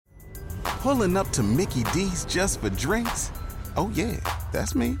Pulling up to Mickey D's just for drinks? Oh yeah,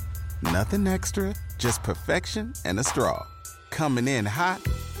 that's me. Nothing extra, just perfection and a straw. Coming in hot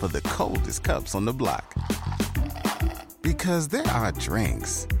for the coldest cups on the block. Because there are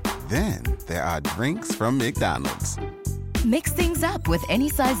drinks. Then there are drinks from McDonald's. Mix things up with any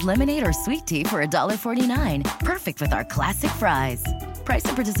size lemonade or sweet tea for $1.49. Perfect with our classic fries. Price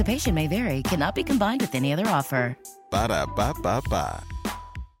and participation may vary. Cannot be combined with any other offer. Ba-da-ba-ba-ba.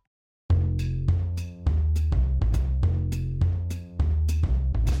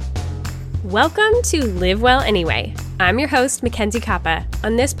 Welcome to Live Well Anyway. I'm your host, Mackenzie Kappa.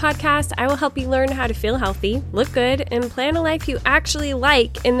 On this podcast, I will help you learn how to feel healthy, look good, and plan a life you actually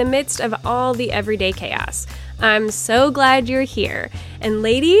like in the midst of all the everyday chaos. I'm so glad you're here. And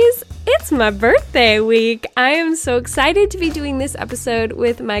ladies, it's my birthday week. I am so excited to be doing this episode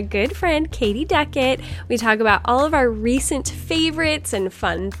with my good friend, Katie Duckett. We talk about all of our recent favorites and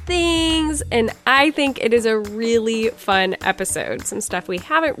fun things, and I think it is a really fun episode. Some stuff we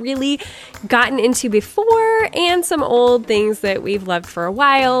haven't really gotten into before, and some old things that we've loved for a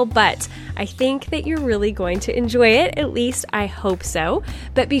while, but I think that you're really going to enjoy it. At least I hope so.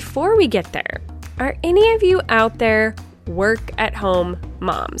 But before we get there, are any of you out there work-at-home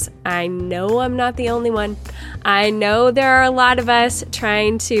moms? I know I'm not the only one. I know there are a lot of us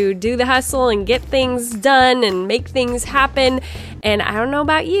trying to do the hustle and get things done and make things happen. And I don't know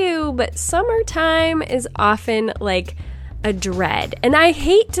about you, but summertime is often like a dread. And I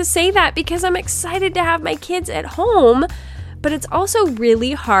hate to say that because I'm excited to have my kids at home, but it's also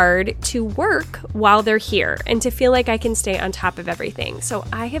really hard to work while they're here and to feel like I can stay on top of everything. So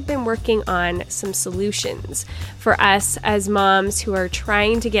I have been working on some solutions for us as moms who are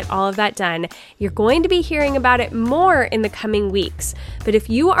trying to get all of that done. You're going to be hearing about it more in the coming weeks. But if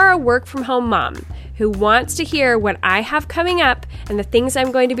you are a work from home mom who wants to hear what I have coming up and the things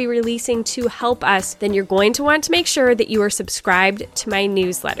I'm going to be releasing to help us, then you're going to want to make sure that you are subscribed to my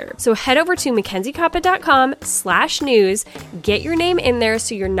newsletter. So head over to mackenziekappa.com/news. Get your name in there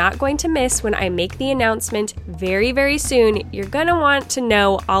so you're not going to miss when I make the announcement very, very soon. You're going to want to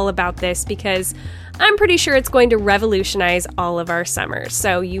know all about this because I'm pretty sure it's going to revolutionize all of our summers.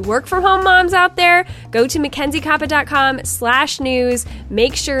 So you work from home moms out there, go to mackenziekappa.com/news.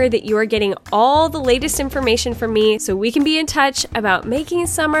 Make sure that you are getting all the latest information from me so we can be in touch about making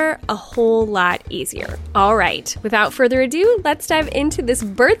summer a whole lot easier. All right, without further ado, let's dive into this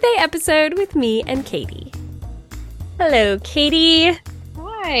birthday episode with me and Katie. Hello, Katie.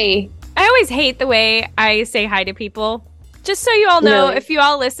 Hi. I always hate the way I say hi to people. Just so you all know, if you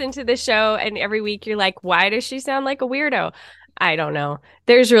all listen to the show and every week you're like, why does she sound like a weirdo? I don't know.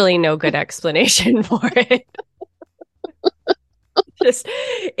 There's really no good explanation for it. Just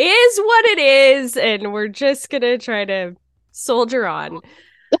is what it is, and we're just going to try to soldier on.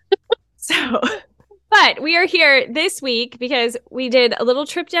 But we are here this week because we did a little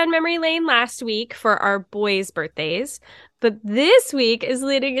trip down memory lane last week for our boys' birthdays. But this week is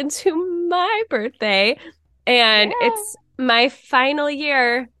leading into my birthday, and it's my final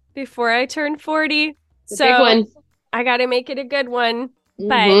year before I turn 40. So big one. I got to make it a good one.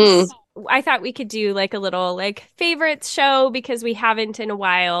 But I thought we could do like a little like favorites show because we haven't in a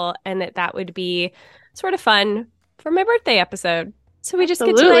while, and that would be sort of fun for my birthday episode. So we just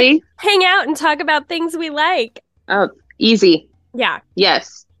get to like hang out and talk about things we like. Oh, easy. Yeah.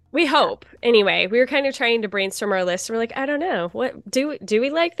 Yes. We hope. Anyway, we were kind of trying to brainstorm our list. We're like, I don't know. What do we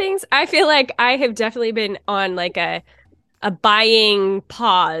like things? I feel like I have definitely been on like a buying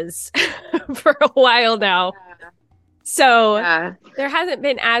pause for a while now. So there hasn't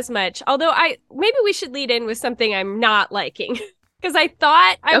been as much. Although maybe we should lead in with something I'm not liking because I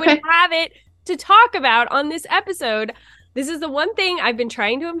thought I would have it to talk about on this episode. This is the one thing I've been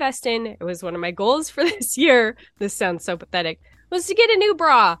trying to invest in. It was one of my goals for this year. This sounds so pathetic. Was to get a new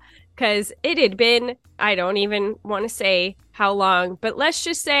bra because it had been, I don't even want to say how long, but let's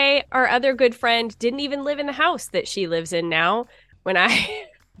just say our other good friend didn't even live in the house that she lives in now when I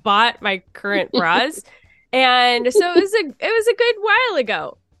bought my current bras. And so it was a good while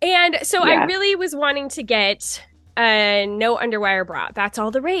ago. And so I really was wanting to get a no underwire bra. That's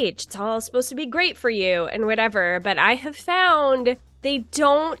all the rage. It's all supposed to be great for you and whatever. But I have found they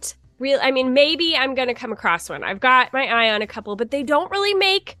don't really, I mean, maybe I'm going to come across one. I've got my eye on a couple, but they don't really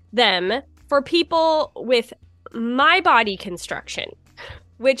make them for people with my body construction,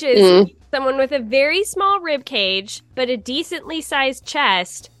 which is someone with a very small rib cage, but a decently sized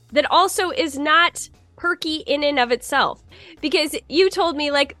chest that also is not perky in and of itself. Because you told me,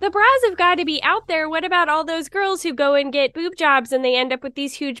 like, the bras have got to be out there. What about all those girls who go and get boob jobs and they end up with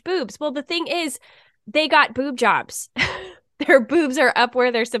these huge boobs? Well, the thing is, they got boob jobs. their boobs are up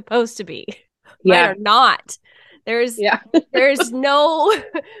where they're supposed to be. Mine Yeah. are not. There's no,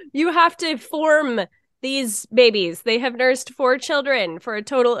 you have to form these babies. They have nursed 4 children for a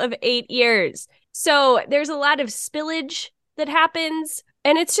total of 8 years. So there's a lot of spillage that happens,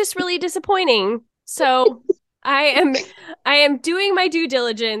 and it's just really disappointing. So I am doing my due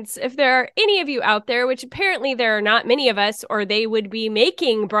diligence. If there are any of you out there, which apparently there are not many of us, or they would be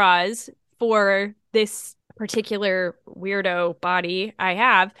making bras for this particular weirdo body I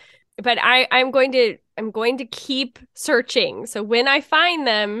have. But I'm going to keep searching. So when I find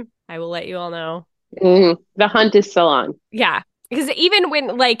them, I will let you all know. The hunt is still on. Yeah. Because even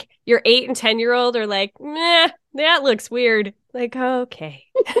when like your 8 and 10-year-old are like, meh, that looks weird. Like, okay.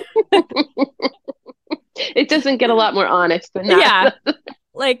 It doesn't get a lot more honest than that. Yeah.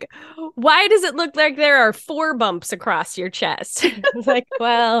 Like, why does it look like there are 4 bumps across your chest? It's like,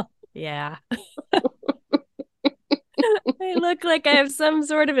 well, yeah. I look like I have some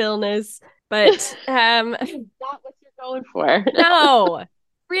sort of illness, but Not what you're going for. no,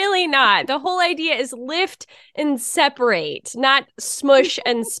 really not. The whole idea is lift and separate, not smush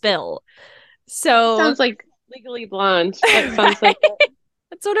and spill. So Sounds like Legally Blonde. That sounds like it.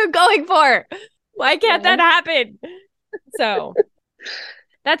 That's what I'm going for. Why can't that happen? So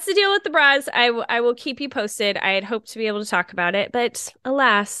that's the deal with the bras. I will keep you posted. I had hoped to be able to talk about it, but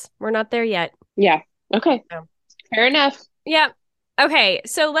alas, we're not there yet. Yeah. Okay. So. Fair enough. Yeah. Okay.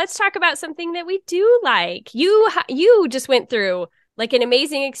 So let's talk about something that we do like. You just went through like an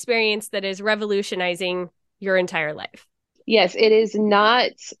amazing experience that is revolutionizing your entire life. Yes, it is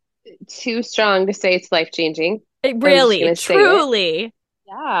not too strong to say it's life-changing. It really, truly.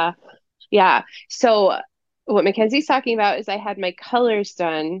 Yeah. Yeah. So what Mackenzie's talking about is I had my colors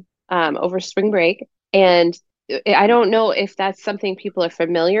done over spring break, and I don't know if that's something people are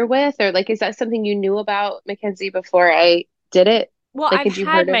familiar with, or like, is that something you knew about, Mackenzie, before I did it? Well, like, I've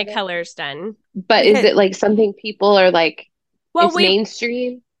had my colors done. But is it like something people are like,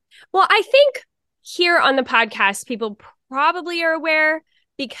 mainstream? Well, I think here on the podcast, people probably are aware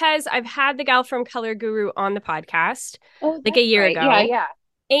because I've had the gal from Color Guru on the podcast like a year ago. Yeah.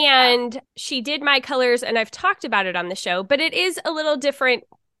 And she did my colors, and I've talked about it on the show, but it is a little different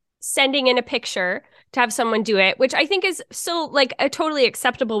sending in a picture to have someone do it, which I think is still like a totally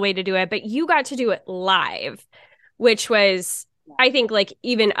acceptable way to do it. But you got to do it live, which was, I think, like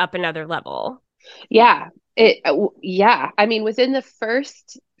even up another level. Yeah. I mean, within the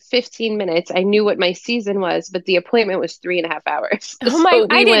first 15 minutes, I knew what my season was, but the appointment was 3.5 hours.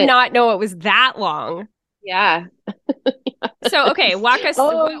 I did not know it was that long. Yeah. So, okay, walk us through.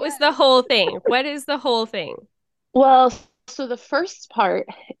 What was the whole thing? What is the whole thing? Well, so the first part,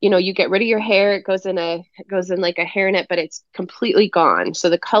 you get rid of your hair. It goes in like a hairnet, but it's completely gone. So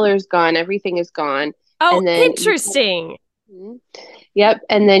the color's gone. Everything is gone. Oh, and then interesting. Yep.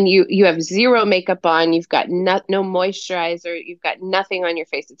 And then you have zero makeup on. You've got no moisturizer. You've got nothing on your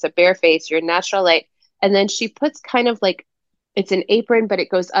face. It's a bare face. Your natural light. And then she puts kind of like, it's an apron, but it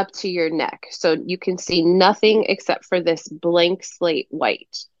goes up to your neck. So you can see nothing except for this blank slate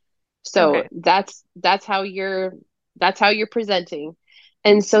white. So okay. that's how you're presenting.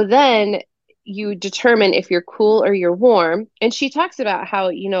 And so then you determine if you're cool or you're warm. And she talks about how,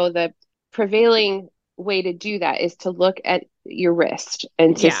 the prevailing way to do that is to look at your wrist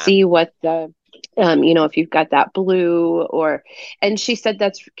and to see what the if you've got that blue and she said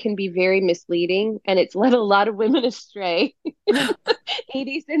that can be very misleading, and it's led a lot of women astray.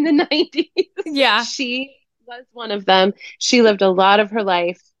 80s and the 90s. Yeah. She was one of them. She lived a lot of her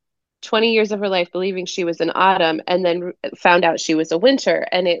life, 20 years of her life, believing she was an autumn, and then found out she was a winter,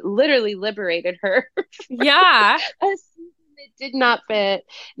 and it literally liberated her. Yeah. It did not fit,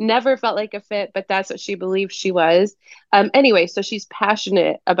 never felt like a fit, but that's what she believed she was. Anyway, so she's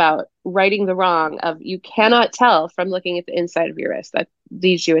passionate about righting the wrong of you cannot tell from looking at the inside of your wrist. That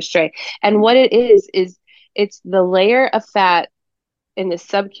leads you astray. And what it is it's the layer of fat in the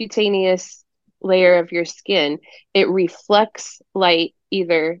subcutaneous layer of your skin. It reflects light,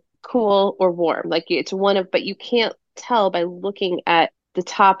 either cool or warm. Like it's but you can't tell by looking at the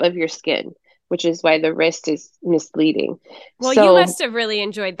top of your skin, which is why the wrist is misleading. Well, you must have really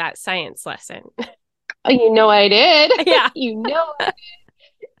enjoyed that science lesson. I did. Yeah. I did.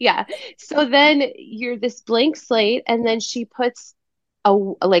 Yeah. So then you're this blank slate, and then she puts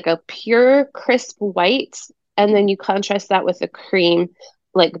a pure crisp white, and then you contrast that with a cream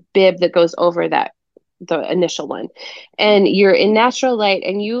like bib that goes over the initial one. And you're in natural light,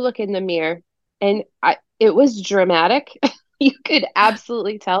 and you look in the mirror, and it was dramatic. You could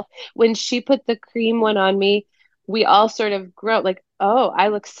absolutely tell when she put the cream one on me. We all sort of grew up like, oh, I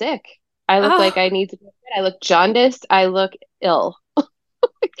look sick. I look like I need to go. I look jaundiced. I look ill.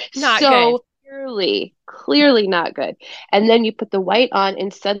 Not good. So clearly not good. And then you put the white on,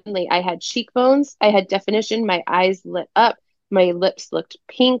 and suddenly I had cheekbones, I had definition, my eyes lit up, my lips looked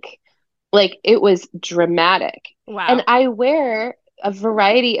pink. Like it was dramatic. And Wow. I wear a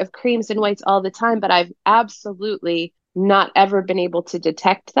variety of creams and whites all the time, but I've absolutely not ever been able to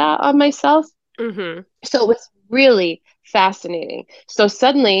detect that on myself. Mm-hmm. So it was really fascinating. So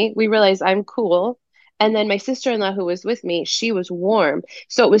suddenly we realized I'm cool. And then my sister-in-law who was with me, she was warm.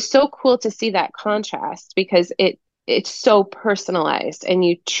 So it was so cool to see that contrast because it's so personalized and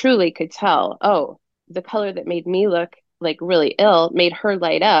you truly could tell, oh, the color that made me look like really ill made her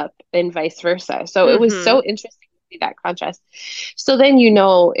light up and vice versa. So it was Mm-hmm. so interesting to see that contrast. So then you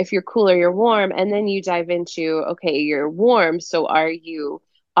know if you're cool or you're warm, and then you dive into, okay, you're warm, so are you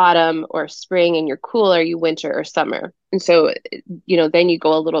autumn or spring, and you're cool, are you winter or summer? And so, then you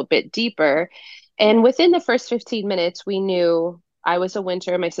go a little bit deeper. And within the first 15 minutes, we knew I was a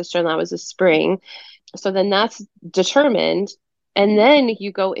winter, my sister-in-law was a spring. So then that's determined. And then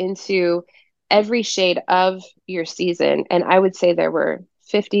you go into every shade of your season. And I would say there were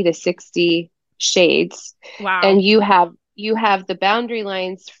 50 to 60 shades. Wow. And you have the boundary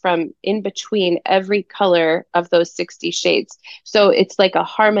lines from in between every color of those 60 shades. So it's like a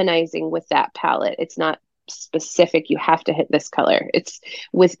harmonizing with that palette. It's not specific, you have to hit this color. It's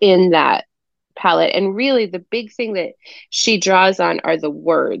within that palette. And really the big thing that she draws on are the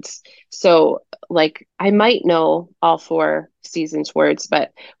words. So like I might know all four seasons words,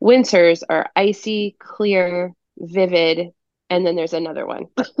 but winters are icy, clear, vivid, and then there's another one.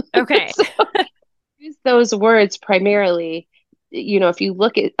 Okay. So use those words primarily. If you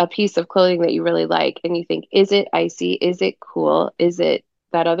look at a piece of clothing that you really like and you think, is it icy? Is it cool? Is it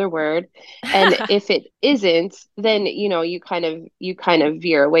that other word? And if it isn't, then you kind of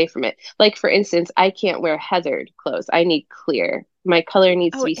veer away from it. Like for instance, I can't wear heathered clothes. I need clear. My color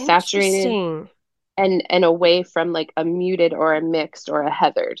needs to Oh, be saturated interesting. and away from like a muted or a mixed or a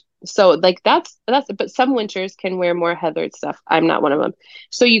heathered. So like that's but some winters can wear more heathered stuff. I'm not one of them.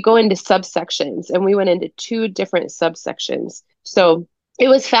 So you go into subsections and we went into two different subsections. So it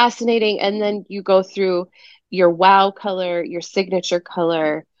was fascinating. And then you go through your wow color, your signature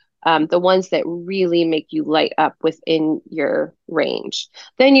color, the ones that really make you light up within your range.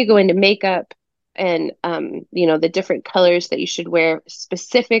 Then you go into makeup and the different colors that you should wear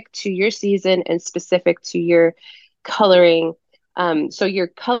specific to your season and specific to your coloring. So your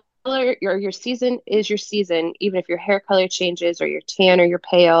color, your season is your season, even if your hair color changes or you're tan or you're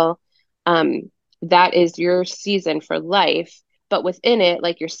pale, that is your season for life. But within it,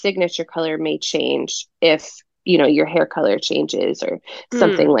 like your signature color may change if your hair color changes or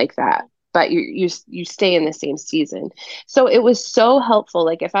something Mm. like that. But you stay in the same season. So it was so helpful.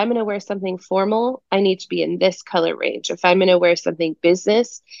 Like if I'm going to wear something formal, I need to be in this color range. If I'm going to wear something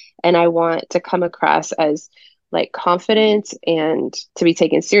business and I want to come across as like confident and to be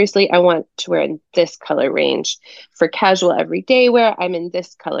taken seriously, I want to wear in this color range. For casual everyday wear, I'm in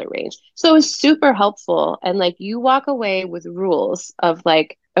this color range. So it was super helpful. And like you walk away with rules of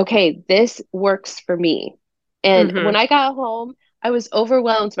like, okay, this works for me. And Mm-hmm. when I got home, I was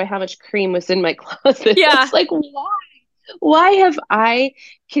overwhelmed by how much cream was in my closet. I Yeah. was like, why? Why have I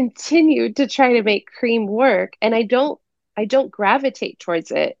continued to try to make cream work? And I don't gravitate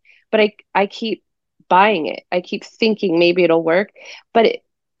towards it, but I keep buying it. I keep thinking maybe it'll work. But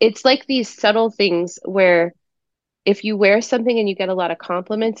it's like these subtle things where if you wear something and you get a lot of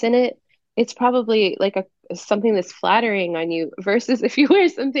compliments in it, it's probably like something that's flattering on you versus if you wear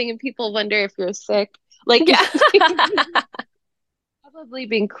something and people wonder if you're sick. Like Yeah. probably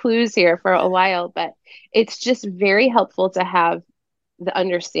been clues here for a while, but it's just very helpful to have the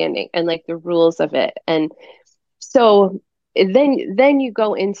understanding and like the rules of it. And so then you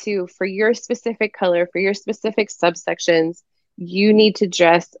go into for your specific color, for your specific subsections, you need to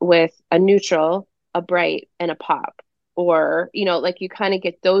dress with a neutral, a bright, and a pop. Or, like you kind of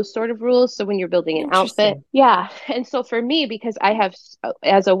get those sort of rules. So when you're building an outfit, Interesting. yeah. And so for me, because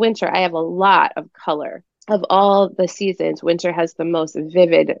as a winter, I have a lot of color of all the seasons. Winter has the most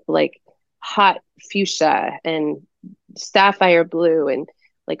vivid, like hot fuchsia and sapphire blue and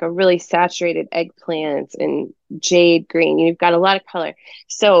like a really saturated eggplant and jade green. You've got a lot of color.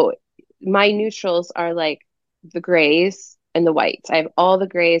 So my neutrals are like the grays and the whites. I have all the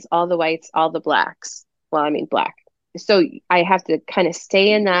grays, all the whites, all the blacks. Well, I mean black. So I have to kind of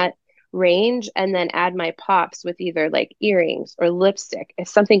stay in that range and then add my pops with either like earrings or lipstick. If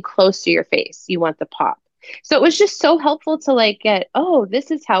something close to your face, you want the pop. So it was just so helpful to like get, oh,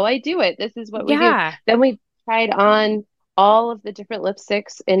 this is how I do it. This is what we do. Yeah. Then we tried on all of the different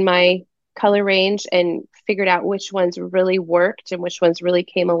lipsticks in my color range and figured out which ones really worked and which ones really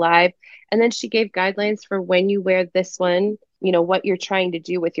came alive. And then she gave guidelines for when you wear this one, what you're trying to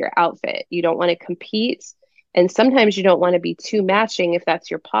do with your outfit. You don't want to compete. And sometimes you don't want to be too matching if that's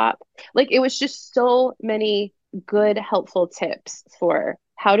your pop. Like it was just so many good, helpful tips for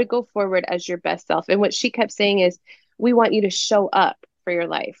how to go forward as your best self. And what she kept saying is, we want you to show up for your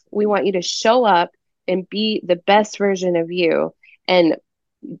life. We want you to show up and be the best version of you. And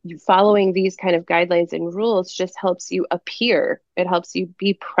following these kind of guidelines and rules just helps you appear. It helps you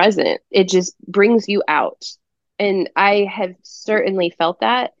be present. It just brings you out. And I have certainly felt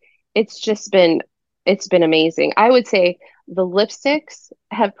that. It's been amazing. I would say the lipsticks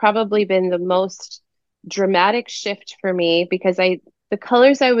have probably been the most dramatic shift for me because the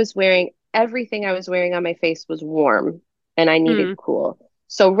colors I was wearing, everything I was wearing on my face was warm and I needed cool.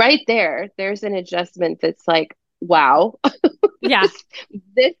 So right there's an adjustment that's like, wow. Yeah.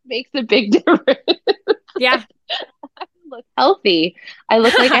 This makes a big difference. Yeah. I look healthy. I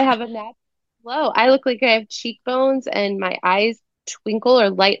look like I have a natural glow. I look like I have cheekbones and my eyes twinkle or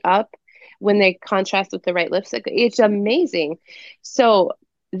light up when they contrast with the right lipstick. It's amazing. So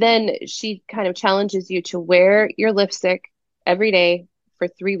then she kind of challenges you to wear your lipstick every day for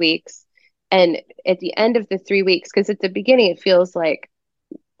 3 weeks. And at the end of the 3 weeks, because at the beginning it feels like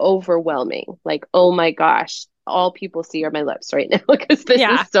overwhelming, like, oh my gosh, all people see are my lips right now because this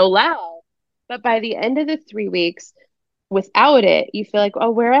is so loud. But by the end of the 3 weeks, without it, you feel like,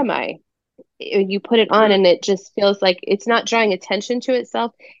 oh, where am I? You put it on and it just feels like it's not drawing attention to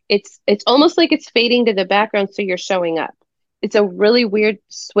itself. It's almost like it's fading to the background, so you're showing up. It's a really weird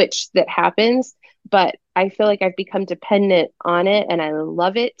switch that happens, but I feel like I've become dependent on it and I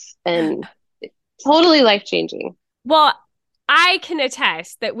love it, and it's totally life-changing. Well, I can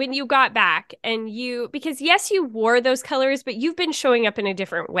attest that when you got back and because yes, you wore those colors, but you've been showing up in a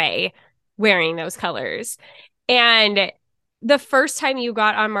different way wearing those colors. And the first time you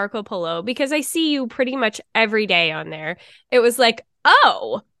got on Marco Polo, because I see you pretty much every day on there, it was like,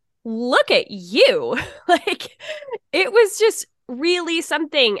 oh, look at you. Like, it was just really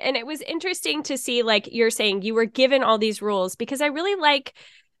something. And it was interesting to see, like you're saying, you were given all these rules, because I really like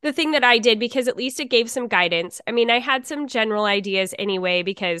the thing that I did, because at least it gave some guidance. I mean, I had some general ideas anyway,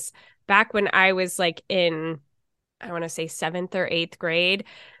 because back when I was like in, I want to say 7th or 8th grade,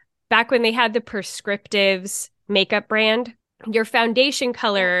 back when they had the Prescriptives makeup brand, your foundation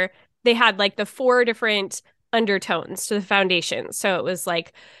color, they had like the 4 different undertones to the foundation. So it was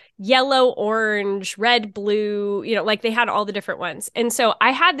like yellow, orange, red, blue, like they had all the different ones. And so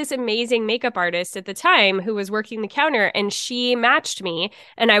I had this amazing makeup artist at the time who was working the counter, and she matched me,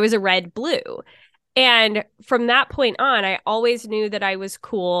 and I was a red blue. And from that point on, I always knew that I was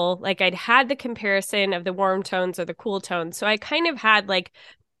cool. Like I'd had the comparison of the warm tones or the cool tones. So I kind of had like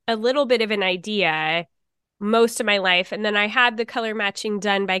a little bit of an idea most of my life. And then I had the color matching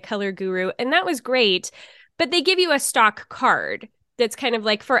done by Color Guru, and that was great. But they give you a stock card that's kind of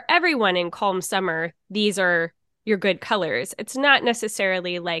like, for everyone in calm summer, these are your good colors. It's not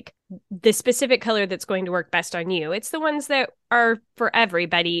necessarily like the specific color that's going to work best on you. It's the ones that are for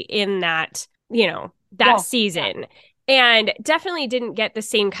everybody in that, season. And definitely didn't get the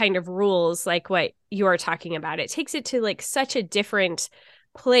same kind of rules like what you're talking about. It takes it to like such a different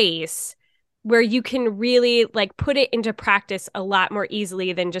place where you can really like put it into practice a lot more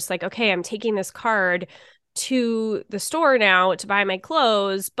easily than just like, okay, I'm taking this card to the store now to buy my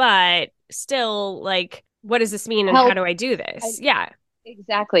clothes, but still, like, what does this mean and how do I do this? Yeah.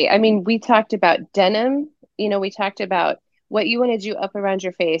 Exactly. I mean, we talked about denim, we talked about what you want to do up around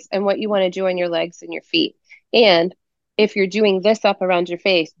your face and what you want to do on your legs and your feet. And if you're doing this up around your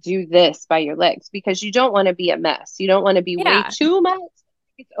face, do this by your legs, because you don't want to be a mess. You don't want to be way too much.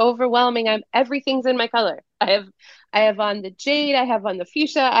 It's overwhelming. Everything's in my color. I have on the jade, I have on the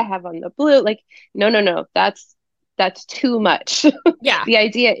fuchsia, I have on the blue. Like, no. That's too much. Yeah. The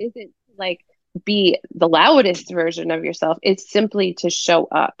idea isn't like be the loudest version of yourself. It's simply to show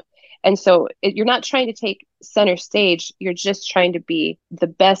up. And so you're not trying to take center stage. You're just trying to be the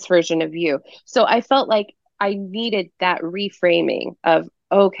best version of you. So I felt like I needed that reframing of,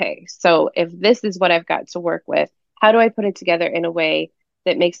 okay, so if this is what I've got to work with, how do I put it together in a way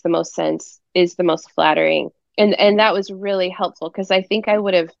that makes the most sense, is the most flattering? And that was really helpful, because I think I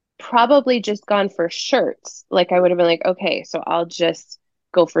would have probably just gone for shirts. Like I would have been like, okay, so I'll just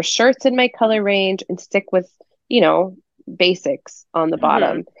go for shirts in my color range and stick with, basics on the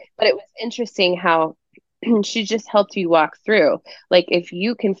bottom. But it was interesting how she just helped you walk through. Like if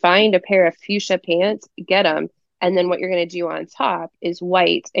you can find a pair of fuchsia pants, get them. And then what you're going to do on top is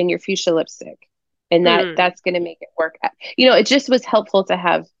white and your fuchsia lipstick. And that's going to make it work. It just was helpful to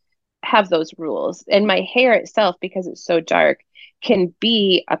have have those rules. And my hair itself, because it's so dark, can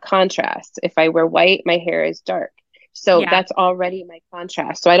be a contrast. If I wear white, my hair is dark. So Yeah. that's already my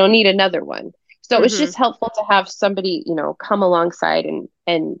contrast. So I don't need another one. So it was Mm-hmm. just helpful to have somebody, come alongside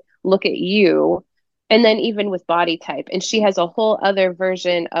and look at you. And then even with body type. And she has a whole other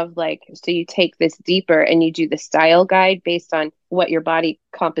version of like, so you take this deeper and you do the style guide based on what your body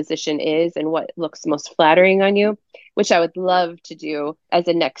composition is and what looks most flattering on you, which I would love to do as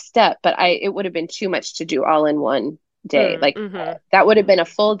a next step. But it would have been too much to do all in one day. Like Mm-hmm. that would have been a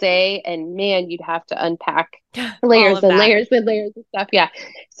full day. And man, you'd have to unpack All layers of and that. layers and layers of stuff. Yeah.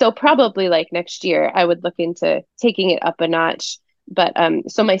 So probably like next year, I would look into taking it up a notch. But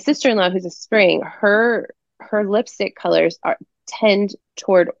so my sister-in-law, who's a spring, her lipstick colors tend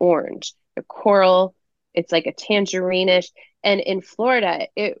toward orange, a coral. It's like a tangerine-ish. And in Florida,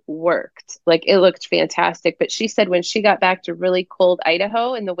 it worked. Like it looked fantastic. But she said when she got back to really cold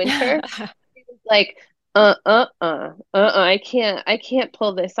Idaho in the winter, she was like, I can't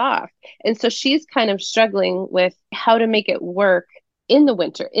pull this off. And so she's kind of struggling with how to make it work in the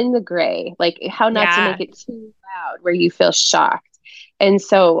winter, in the gray, like how not to Yeah. make it too loud where you feel shocked. And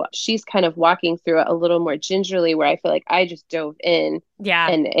so she's kind of walking through it a little more gingerly, where I feel like I just dove in Yeah.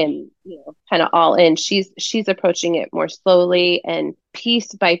 and kind of all in. She's approaching it more slowly and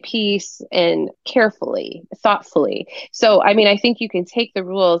piece by piece and carefully, thoughtfully. So I mean, I think you can take the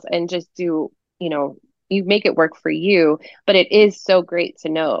rules and just do, you make it work for you, but it is so great to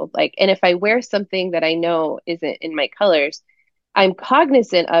know. Like, and if I wear something that I know isn't in my colors, I'm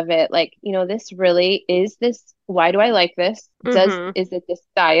cognizant of it. Like, this really is this. Why do I like this? Mm-hmm. Is it the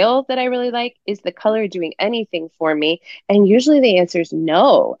style that I really like? Is the color doing anything for me? And usually the answer is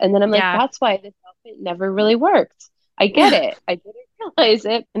no. And then I'm like, Yeah. that's why this outfit never really worked. I get it. I didn't realize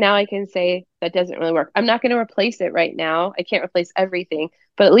it. Now I can say that doesn't really work. I'm not going to replace it right now. I can't replace everything,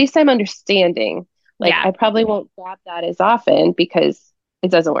 but at least I'm understanding. Like, Yeah. I probably won't grab that as often because it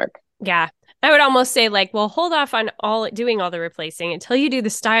doesn't work. Yeah. I would almost say like, well, hold off on doing all the replacing until you do the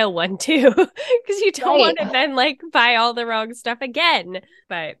style one too, because you don't Right. want to then like buy all the wrong stuff again.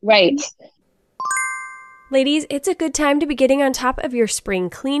 But Right. ladies, it's a good time to be getting on top of your spring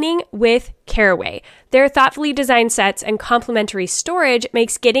cleaning with Caraway. Their thoughtfully designed sets and complimentary storage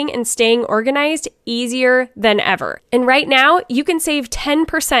makes getting and staying organized easier than ever. And right now, you can save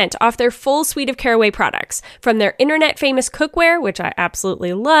 10% off their full suite of Caraway products, from their internet famous cookware, which I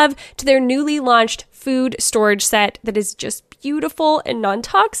absolutely love, to their newly launched food storage set that is just beautiful and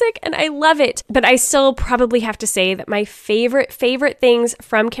non-toxic, and I love it. But I still probably have to say that my favorite things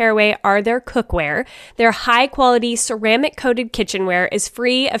from Caraway are their cookware. Their high-quality ceramic-coated kitchenware is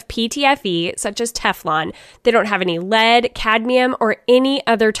free of PTFE, such as Teflon. They don't have any lead, cadmium, or any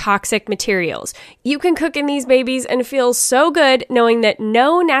other toxic materials. You can cook in these babies and feel so good knowing that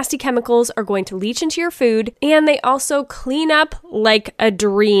no nasty chemicals are going to leach into your food, and they also clean up like a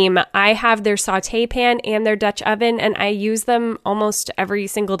dream. I have their saute pan and their Dutch oven, and I use them almost every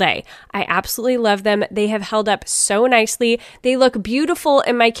single day. I absolutely love them. They have held up so nicely. They look beautiful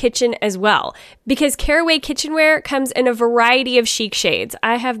in my kitchen as well, because Caraway kitchenware comes in a variety of chic shades.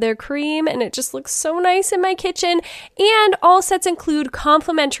 I have their cream and it just looks so nice in my kitchen. And all sets include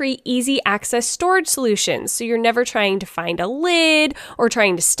complimentary easy access storage solutions, so you're never trying to find a lid or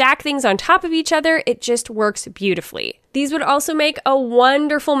trying to stack things on top of each other. It just works beautifully. These would also make a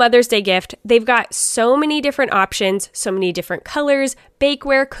wonderful Mother's Day gift. They've got so many different options, so many different colors,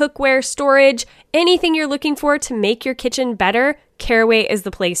 bakeware, cookware, storage, anything you're looking for to make your kitchen better, Caraway is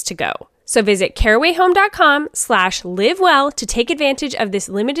the place to go. So visit carawayhome.com/livewell to take advantage of this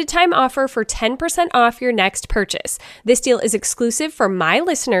limited time offer for 10% off your next purchase. This deal is exclusive for my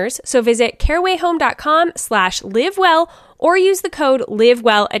listeners, so visit carawayhome.com/livewell or use the code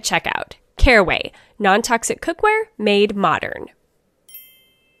LIVEWELL at checkout. Caraway, non-toxic cookware made modern.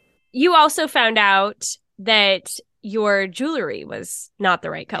 You also found out that your jewelry was not the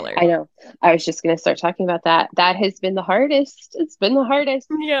right color. I know. I was just going to start talking about that. That has been the hardest. It's been the hardest.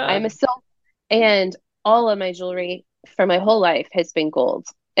 Yeah. I'm a silver, and all of my jewelry for my whole life has been gold.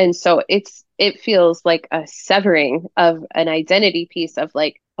 And so it feels like a severing of an identity piece of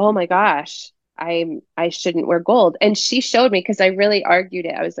like, oh my gosh, I shouldn't wear gold. And she showed me, because I really argued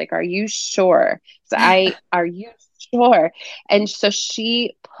it. I was like, are you sure? Are you sure? And so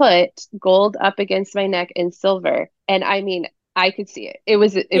she put gold up against my neck and silver. And I mean, I could see it. It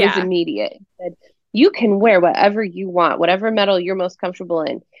was immediate. It said, you can wear whatever you want, whatever metal you're most comfortable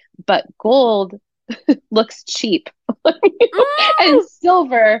in, but gold looks cheap and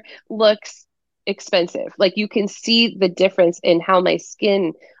silver looks expensive. Like you can see the difference in how my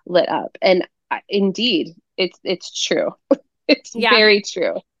skin lit up. And indeed, it's true. It's very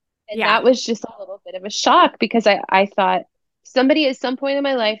true. And Yeah. that was just a little bit of a shock because I thought somebody at some point in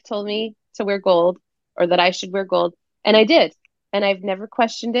my life told me to wear gold or that I should wear gold. And I did. And I've never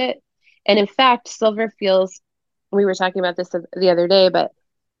questioned it. And in fact, silver feels, we were talking about this the other day, but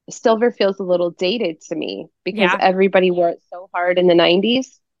silver feels a little dated to me because Yeah. everybody wore it so hard in the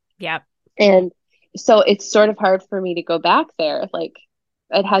 90s. Yeah. And so it's sort of hard for me to go back there. Like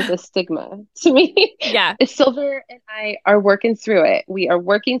it has a stigma to me. Yeah. Silver and I are working through it. We are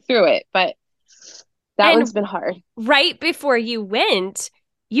working through it, but that one's And been hard. right before you went,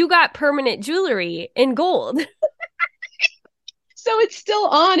 you got permanent jewelry in gold. So it's still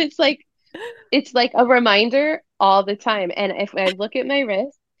on. It's like a reminder all the time. And if I look at my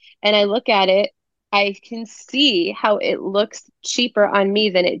wrist and I look at it, I can see how it looks cheaper on me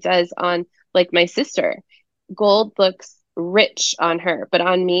than it does on like my sister. Gold looks rich on her, but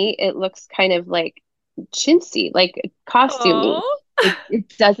on me, it looks kind of like chintzy, like costumey. Oh. It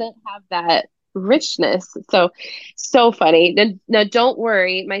doesn't have that richness. So, so funny. Now, don't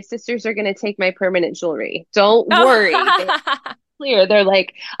worry. My sisters are going to take my permanent jewelry. Don't worry. They're clear. They're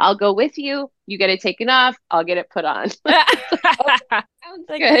like, I'll go with you. You get it taken off. I'll get it put on. Sounds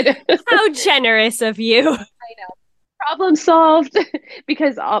Like, good. how generous of you. I know. Problem solved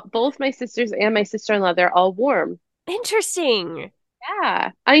because both my sisters and my sister-in-law, they're all warm. Interesting.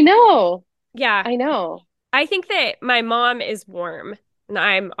 Yeah, I know. Yeah. I know. I think that my mom is warm and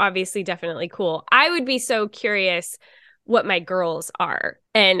I'm obviously definitely cool. I would be so curious what my girls are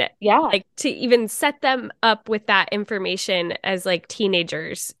and Yeah. like to even set them up with that information as like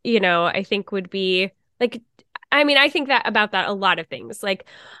teenagers, I think would be like, I mean, I think that about that a lot of things, like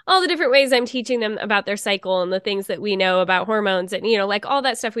all the different ways I'm teaching them about their cycle and the things that we know about hormones and, like all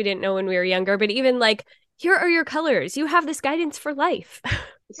that stuff we didn't know when we were younger, but even like, here are your colors. You have this guidance for life.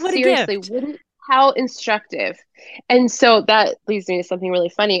 What Seriously, a gift. how instructive. And so that leads me to something really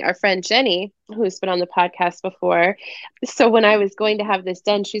funny. Our friend Jenny, who's been on the podcast before, so when I was going to have this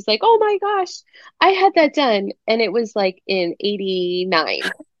done, she's like, "Oh my gosh, I had that done." And it was like in 89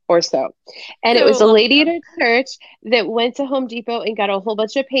 or so. And it So was a long lady at ago. her church that went to Home Depot and got a whole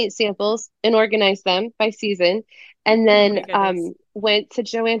bunch of paint samples and organized them by season. And Oh my then goodness. went to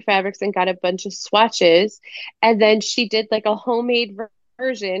Joann Fabrics and got a bunch of swatches. And then she did like a homemade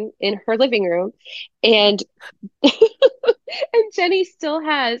version in her living room. And and Jenny still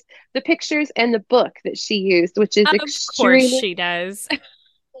has the pictures and the book that she used, which is Of course extremely she does.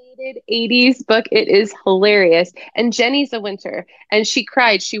 dated 80s book. It is hilarious. And Jenny's a winter, and she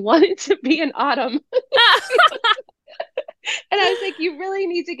cried. She wanted to be an autumn. And I was like, you really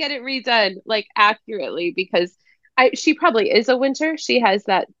need to get it redone like accurately because she probably is a winter. She has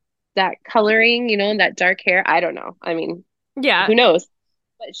that coloring, and that dark hair. I don't know. I mean, Yeah. who knows?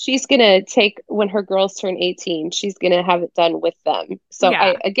 But she's gonna take when her girls turn 18, she's gonna have it done with them. So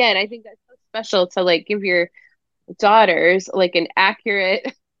Yeah. I think that's so special to like give your daughters like an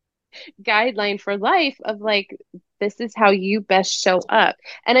accurate guideline for life of like this is how you best show up.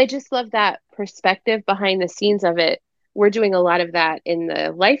 And I just love that perspective behind the scenes of it. We're doing a lot of that in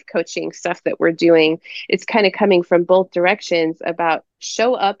the life coaching stuff that we're doing. It's kind of coming from both directions about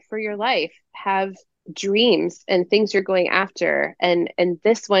show up for your life, have dreams and things you're going after, and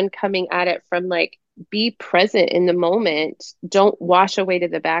this one coming at it from like be present in the moment, don't wash away to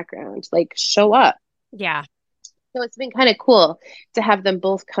the background, like show up. Yeah. So it's been kind of cool to have them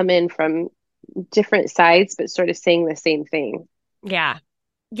both come in from different sides, but sort of saying the same thing. Yeah.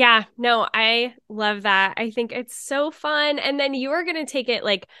 Yeah. No, I love that. I think it's so fun. And then you are going to take it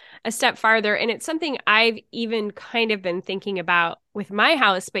like a step farther. And it's something I've even kind of been thinking about with my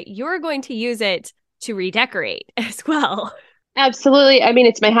house, but you're going to use it to redecorate as well. Absolutely. I mean,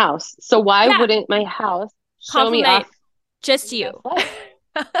 it's my house. So why Yeah. wouldn't my house show me Compliment off just in the you. best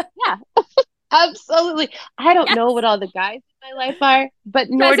light? Yeah, absolutely. I don't Yes. know what all the guys in my life are, but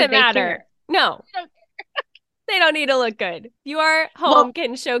nor do Doesn't they matter. care. No, They don't. they don't need to look good. Your home Well,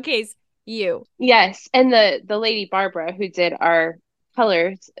 can showcase you. yes, and the lady Barbara who did our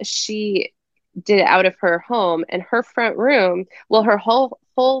colors, she did it out of her home and her front room. Well, her whole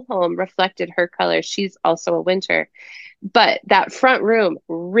home reflected her colors. She's also a winter, but that front room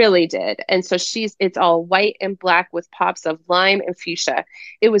really did. And so it's all white and black with pops of lime and fuchsia.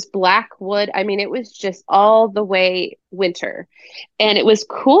 It was black wood. I mean, it was just all the way winter. And it was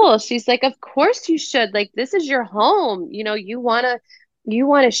cool. She's like, "Of course you should. Like this is your home. You want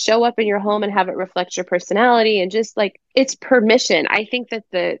to show up in your home and have it reflect your personality and just like it's permission." I think that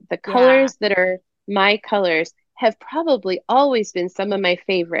the Yeah. colors that are my colors have probably always been some of my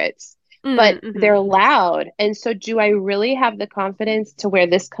favorites. but Mm-hmm. they're loud. And so do I really have the confidence to wear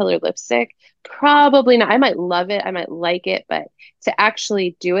this color lipstick? Probably not. I might love it, I might like it, but to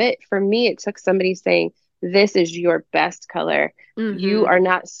actually do it, for me, it took somebody saying, this is your best color. You Mm-hmm. are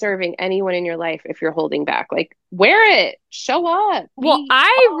not serving anyone in your life if you're holding back. Like, wear it, show up, Well, be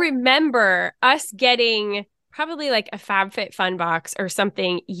I all. remember us getting probably like a FabFitFun box or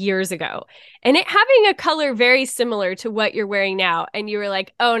something years ago, and it having a color very similar to what you're wearing now. And you were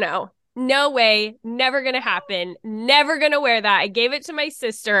like, oh no, no way, never gonna happen, never gonna wear that. I gave it to my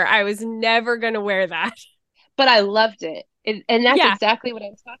sister. I was never gonna wear that. But I loved it. And that's Yeah, exactly what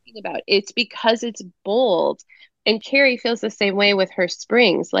I'm talking about. It's because it's bold. And Carrie feels the same way with her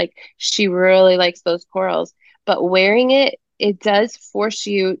springs. Like, she really likes those corals, but wearing it, it does force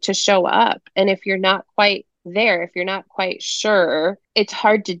you to show up. And if you're not quite there, if you're not quite sure, it's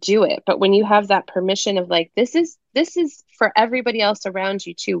hard to do it. But when you have that permission of like, this is for everybody else around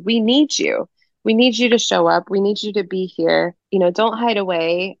you too. We need you. We need you to show up. We need you to be here. Don't hide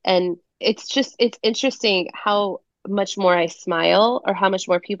away. And it's interesting how much more I smile, or how much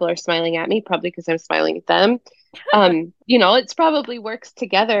more people are smiling at me, probably because I'm smiling at them. It's probably works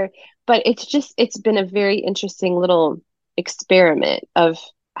together, but it's been a very interesting little experiment of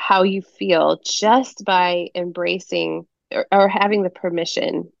how you feel just by embracing, or having the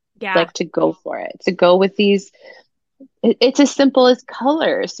permission, yeah, like, to go for it, to go with these. It's as simple as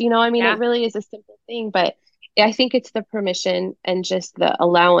colors, I mean, it yeah, really is a simple thing, but I think it's the permission and just the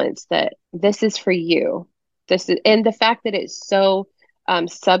allowance that this is for you. And the fact that it's so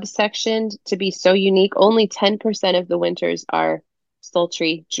subsectioned to be so unique. Only 10% of the winters are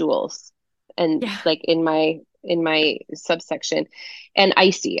sultry jewels, and yeah, like in my subsection, and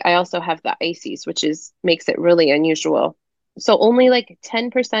icy. I also have the ices, which is makes it really unusual. So only like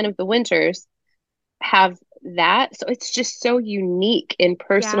 10% of the winters have that. So it's just so unique and yeah,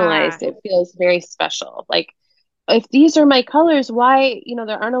 personalized. It feels very special. Like, if these are my colors, why,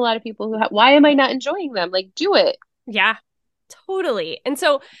 there aren't a lot of people why am I not enjoying them? Like, do it. yeah. Totally. And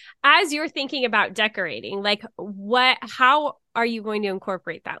so as you're thinking about decorating, like how are you going to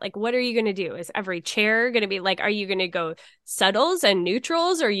incorporate that? Like, what are you going to do? Is every chair going to be like, are you going to go subtles and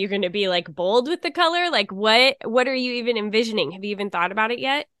neutrals? Or are you going to be like bold with the color? Like, what are you even envisioning? Have you even thought about it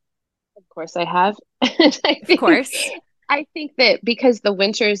yet? Of course I have. And Of course. I think that because the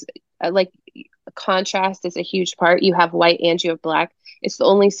winters, like, contrast is a huge part. You have white and you have black. It's the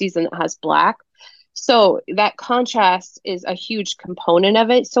only season that has black. So that contrast is a huge component of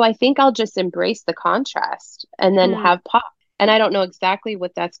it. So I think I'll just embrace the contrast and then Mm, have pop. And I don't know exactly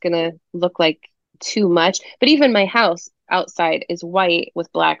what that's going to look like too much, but even my house outside is white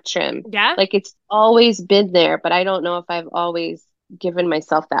with black trim. yeah. Like, it's always been there, but I don't know if I've always given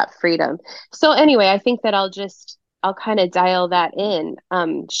myself that freedom. So anyway, I think that I'll kind of dial that in.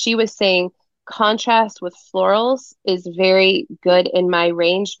 She was saying contrast with florals is very good in my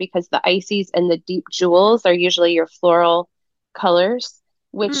range, because the ices and the deep jewels are usually your floral colors,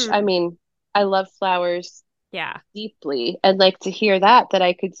 which, I Mm, mean, I love flowers yeah. deeply, and like, to hear that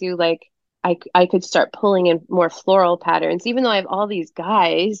I could do, like, I could start pulling in more floral patterns. Even though I have all these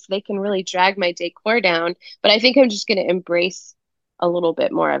guys, they can really drag my decor down, but I think I'm just going to embrace a little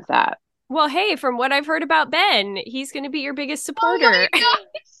bit more of that. Well, hey, from what I've heard about Ben, he's going to be your biggest Oh my supporter. gosh.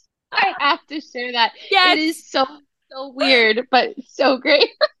 I have to share that. It Yes. is so weird, but so great.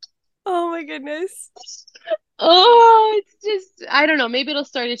 Oh my goodness. Oh, it's just, I don't know. Maybe it'll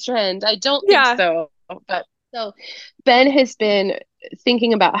start a trend. I don't think Yeah. so. But so Ben has been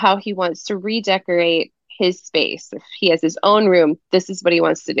thinking about how he wants to redecorate his space. If he has his own room, this is what he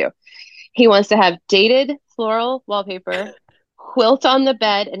wants to do. He wants to have dated floral wallpaper, quilt on the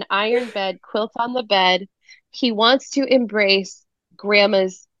bed, an iron bed, quilt on the bed. He wants to embrace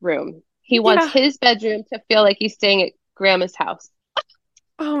grandma's room. He wants Yeah. his bedroom to feel like he's staying at grandma's house.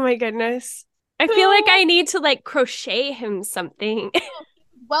 Oh my goodness. I feel like I need to like crochet him something.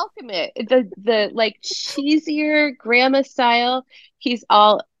 Welcome it. The like cheesier grandma style, he's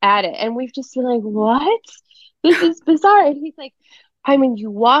all at it. And we've just been like, what? This is bizarre. And he's like, I mean, you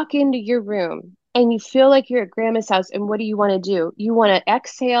walk into your room and you feel like you're at grandma's house, and what do you want to do? You want to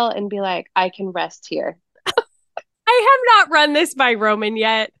exhale and be like, I can rest here. I have not run this by Roman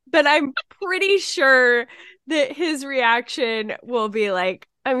yet, but I'm pretty sure that his reaction will be like,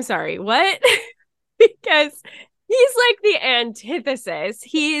 I'm sorry, what? Because he's like the antithesis.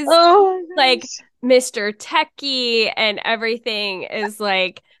 He's Oh my like gosh. Mr. Techie, and everything is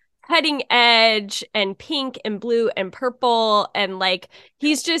like cutting edge and pink and blue and purple. And like,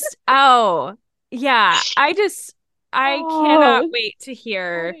 he's just, oh, yeah. I Oh, cannot it's wait to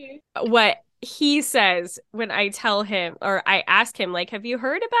hear funny. what he says when I tell him or I ask him, like, have you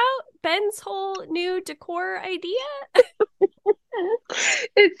heard about Ben's whole new decor idea?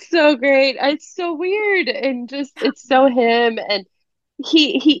 It's so great. It's so weird and just it's so him. And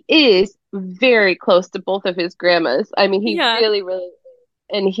he is very close to both of his grandmas. I mean, he Yeah. really, really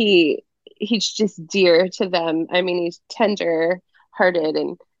and he's just dear to them. I mean, he's tender hearted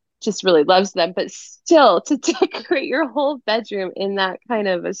and just really loves them. But still, to decorate your whole bedroom in that kind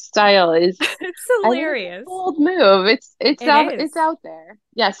of a style is, It's I think it's a hilarious. bold move. It It's is. out there.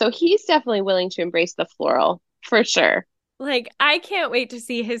 Yeah, so he's definitely willing to embrace the floral for sure. Like, I can't wait to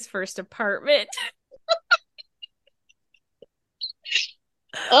see his first apartment.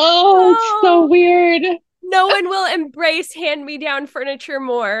 Oh, it's so Oh, weird. no one will embrace hand-me-down furniture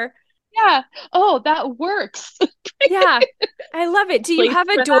more. Yeah. Oh, that works. Yeah, I love it. Do you Place have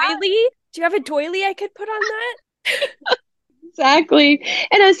a for that. doily? Do you have a doily I could put on that? Exactly.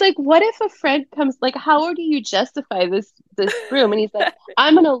 And I was like, what if a friend comes, like, how do you justify this room? And he's like,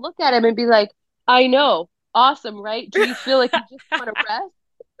 I'm gonna look at him and be like, I know. Awesome, right? Do you feel like you just want to rest?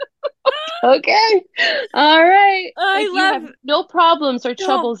 Okay. All right. I Like you have love no problems or no.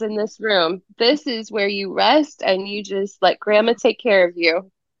 troubles in this room. This is where you rest and you just let grandma take care of you.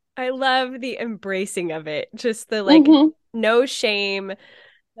 I love the embracing of it. Just the like Mm-hmm. no shame.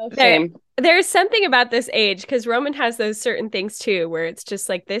 No There shame. there's something about this age because Roman has those certain things too, where it's just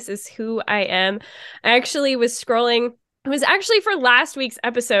like this is who I am. I actually was scrolling. It was actually for last week's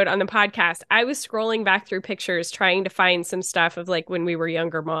episode on the podcast. I was scrolling back through pictures trying to find some stuff of like when we were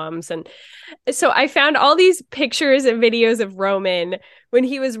younger moms. And so I found all these pictures and videos of Roman when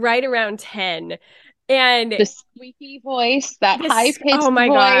he was right around 10. And The squeaky voice, that this, high-pitched oh my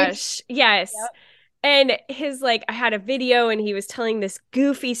voice. gosh. Yes. Yep. And his like, I had a video and he was telling this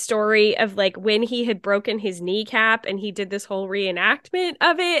goofy story of like when he had broken his kneecap and he did this whole reenactment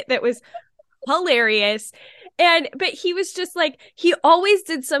of it that was hilarious. But he was just like, he always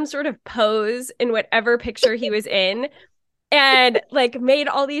did some sort of pose in whatever picture he was in and like made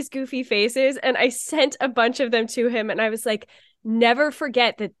all these goofy faces. And I sent a bunch of them to him and I was like, never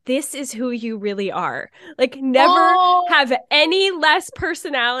forget that this is who you really are. Like, never Oh, have any less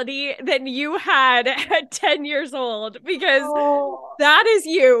personality than you had at 10 years old because oh. that is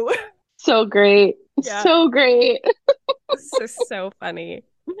you. So great. Yeah. So great. So funny.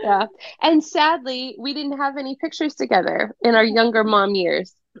 Yeah. And sadly, we didn't have any pictures together in our younger mom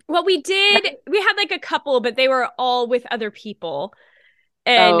years. Well, we did. Right? We had like a couple, but they were all with other people.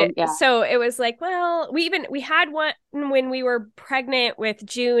 And Oh, yeah. so it was like, well, we had one when we were pregnant with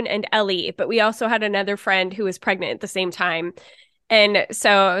June and Ellie, but we also had another friend who was pregnant at the same time. And so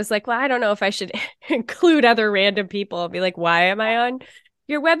I was like, well, I don't know if I should include other random people. I'll be like, why am I on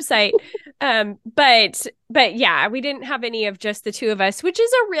your website? But yeah, we didn't have any of just the two of us, which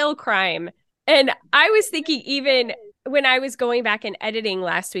is a real crime. And I was thinking even when I was going back and editing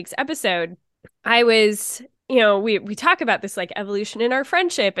last week's episode, I was, we talk about this like evolution in our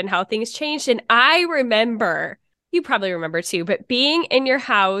friendship and how things changed. And I remember, you probably remember too, but being in your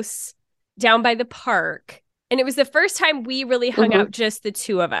house down by the park. And it was the first time we really hung Hmm. out, just the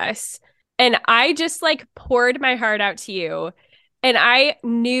two of us. And I just like poured my heart out to you. And I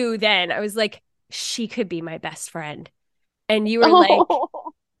knew then, I was like, she could be my best friend. And you were like, Oh,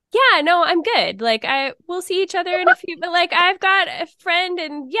 yeah, no, I'm good. Like we'll see each other in a few, but like I've got a friend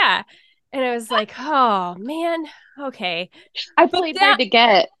and yeah. And I was like, oh man, okay. I But played that, hard to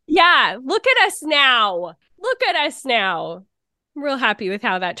get. yeah, look at us now. Look at us now. I'm real happy with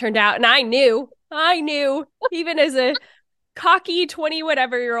how that turned out. And I knew, even as a cocky 20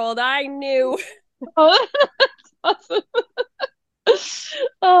 whatever year old, I knew. Oh, that's awesome.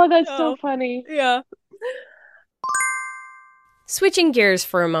 Oh, that's so Oh, funny. yeah. Switching gears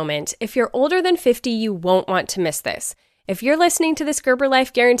for a moment, if you're older than 50, you won't want to miss this. If you're listening to this Gerber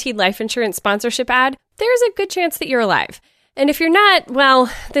Life Guaranteed Life Insurance sponsorship ad, there's a good chance that you're alive. And if you're not,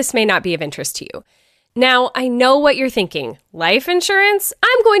 well, this may not be of interest to you. Now, I know what you're thinking. Life insurance?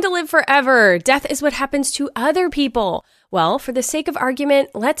 I'm going to live forever. Death is what happens to other people. Well, for the sake of argument,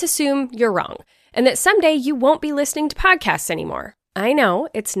 let's assume you're wrong and that someday you won't be listening to podcasts anymore. I know,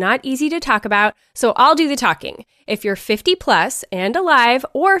 it's not easy to talk about, so I'll do the talking. If you're 50 plus and alive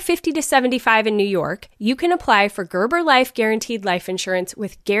or 50 to 75 in New York, you can apply for Gerber Life Guaranteed Life Insurance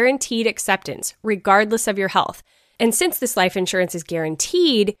with guaranteed acceptance, regardless of your health. And since this life insurance is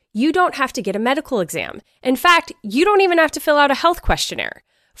guaranteed, you don't have to get a medical exam. In fact, you don't even have to fill out a health questionnaire.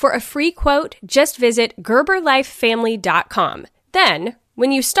 For a free quote, just visit GerberLifeFamily.com. Then,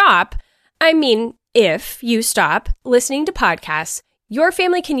 when you stop, if you stop listening to podcasts, your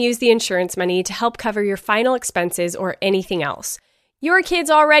family can use the insurance money to help cover your final expenses or anything else. Your kids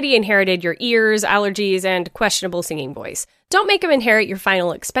already inherited your ears, allergies, and questionable singing voice. Don't make them inherit your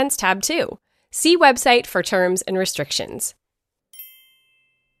final expense tab, too. See website for terms and restrictions.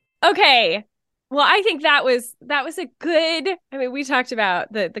 Okay. Well, I think that was a good, I mean, we talked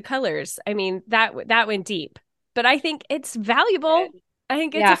about the colors. I mean, that went deep, but I think it's valuable. I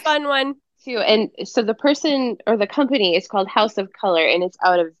think it's a fun one too. And so the person or the company is called House of Color, and it's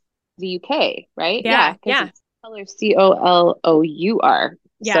out of the UK, right? Yeah. It's color COLOUR.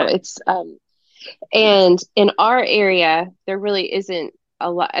 Yeah. So it's and in our area there really isn't a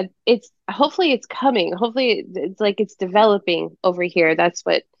lot. It's hopefully it's coming. Hopefully it's like it's developing over here. That's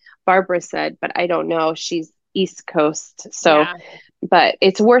what Barbara said, but I don't know. She's East Coast. So but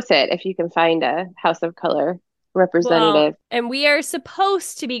it's worth it if you can find a House of Color representative. Well, and we are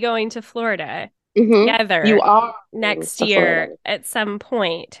supposed to be going to Florida together You are next year at some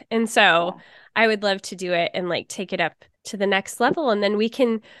point. And so I would love to do it and like take it up to the next level. And then we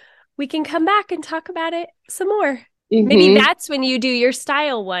can come back and talk about it some more. Maybe that's when you do your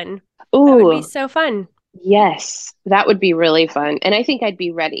style one. Ooh, that would be so fun. Yes, that would be really fun. And I think I'd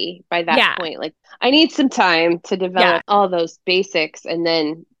be ready by that point. Like I need some time to develop all those basics and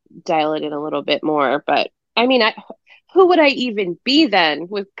then dial it in a little bit more. But I mean, who would I even be then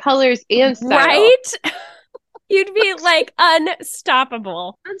with colors and style? Right? You'd be like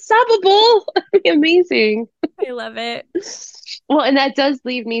unstoppable. Unstoppable. Amazing. I love it. Well, and that does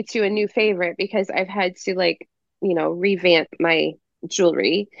lead me to a new favorite because I've had to revamp my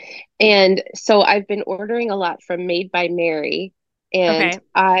jewelry. And so I've been ordering a lot from Made by Mary, and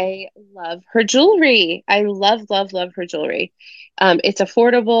I love her jewelry. I love, love, love her jewelry. It's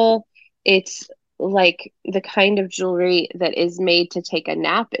affordable. It's like the kind of jewelry that is made to take a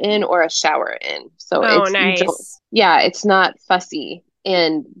nap in or a shower in. So it's nice. It's not fussy.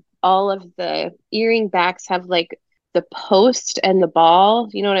 And all of the earring backs have like the post and the ball.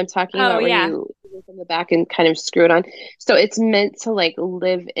 You know what I'm talking about? Where you from the back and kind of screw it on. So it's meant to like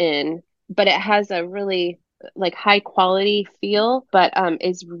live in, but it has a really like high quality feel, but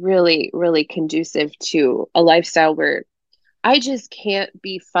is really, really conducive to a lifestyle where I just can't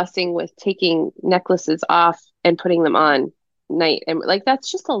be fussing with taking necklaces off and putting them on night. And like,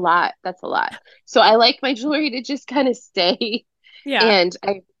 that's just a lot. That's a lot. So I like my jewelry to just kind of stay. Yeah. And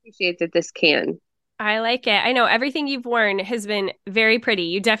I appreciate that this can. I like it. I know everything you've worn has been very pretty.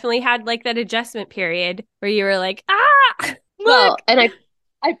 You definitely had like that adjustment period where you were like, look. Well, and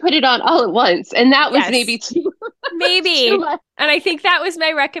I put it on all at once, and that was maybe too much. And I think that was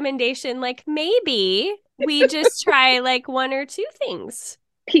my recommendation. Like maybe we just try like one or two things.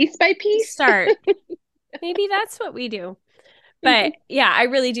 Piece by piece. Start. Maybe that's what we do. But yeah, I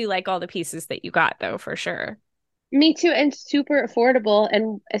really do like all the pieces that you got though, for sure. Me too, and super affordable.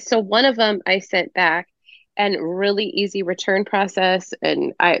 And so one of them I sent back, and really easy return process.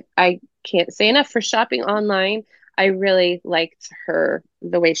 And I can't say enough for shopping online. I really liked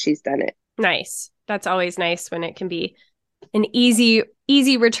the way she's done it. Nice. That's always nice when it can be an easy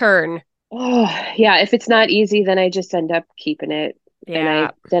return. Oh, yeah. If it's not easy, then I just end up keeping it. Yeah.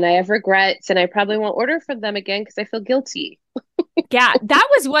 And then I have regrets, and I probably won't order from them again because I feel guilty. Yeah, that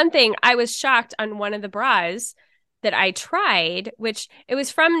was one thing. I was shocked on one of the bras that I tried, which it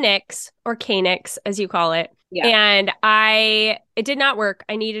was from NYX or KNYX, as you call it. Yeah. And it did not work.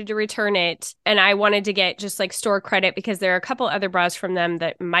 I needed to return it. And I wanted to get just like store credit because there are a couple other bras from them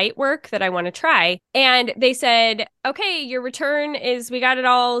that might work that I want to try. And they said, okay, your return we got it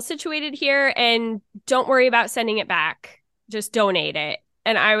all situated here, and don't worry about sending it back. Just donate it.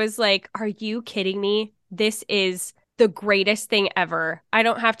 And I was like, are you kidding me? This is the greatest thing ever. I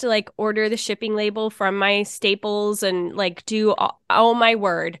don't have to like order the shipping label from my Staples and like do oh my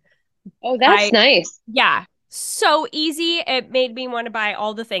word. Oh, that's nice. Yeah. So easy. It made me want to buy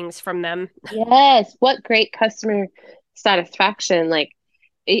all the things from them. Yes. What great customer satisfaction. Like,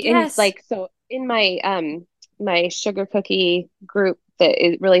 yes. So in my, my sugar cookie group that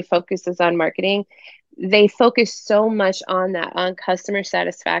it really focuses on marketing, they focus so much on that, on customer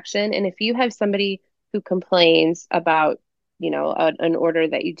satisfaction. And if you have somebody who complains about, an order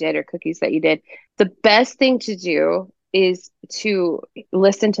that you did or cookies that you did, the best thing to do is to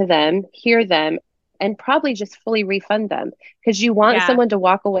listen to them, hear them, and probably just fully refund them, because you want someone to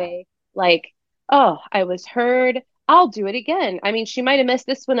walk away like, oh, I was heard. I'll do it again. I mean, she might have messed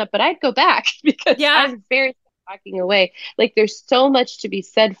this one up, but I'd go back because I'm very walking away. Like, there's so much to be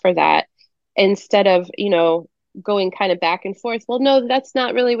said for that, instead of, going kind of back and forth. Well, no, that's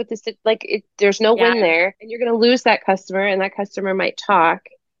not really what this is. Like, there's no win there, and you're going to lose that customer, and that customer might talk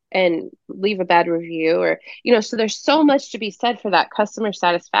and leave a bad review, or, so there's so much to be said for that customer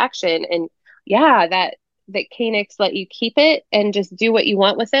satisfaction. And yeah, that Kanix let you keep it and just do what you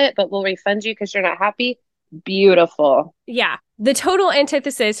want with it, but will refund you because you're not happy. Beautiful. Yeah. The total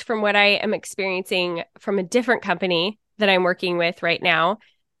antithesis from what I am experiencing from a different company that I'm working with right now,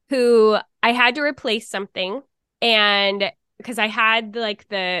 who I had to replace something, and because I had like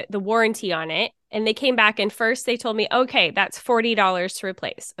the warranty on it, and they came back and first they told me, okay, that's $40 to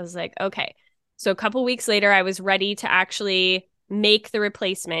replace. I was like, okay. So a couple weeks later, I was ready to actually make the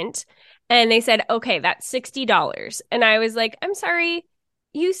replacement. And they said, okay, that's $60. And I was like, I'm sorry,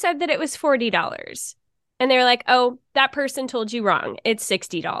 you said that it was $40. And they're like, oh, that person told you wrong. It's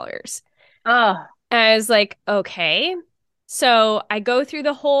 $60. Oh, And I was like, okay. So I go through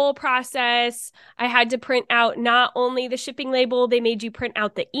the whole process. I had to print out not only the shipping label, they made you print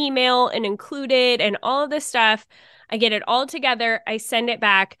out the email and include it and all of this stuff. I get it all together. I send it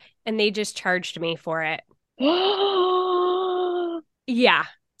back and they just charged me for it. Yeah.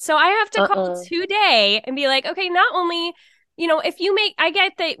 So I have to call today and be like, okay, not only, if you I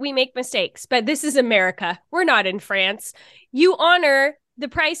get that we make mistakes, but this is America. We're not in France. You honor the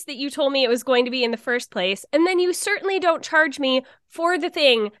price that you told me it was going to be in the first place. And then you certainly don't charge me for the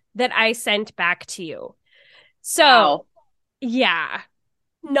thing that I sent back to you. So, wow. Yeah,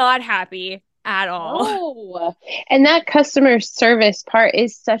 not happy at all. Oh, and that customer service part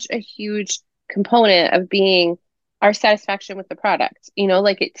is such a huge component of being our satisfaction with the product.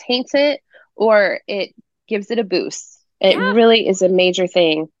 Like it taints it or it gives it a boost. It really is a major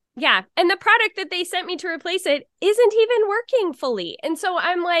thing. Yeah. And the product that they sent me to replace it isn't even working fully. And so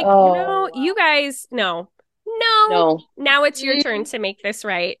I'm like, you guys, no. Now it's your turn to make this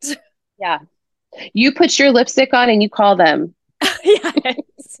right. Yeah. You put your lipstick on and you call them.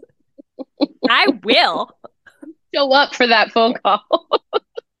 Yes. I will. Show up for that phone call.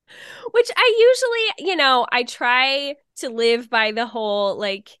 Which I usually, I try to live by the whole,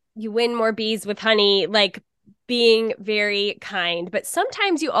 like, you win more bees with honey, like being very kind. But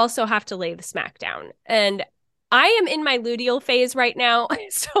sometimes you also have to lay the smack down. And I am in my luteal phase right now.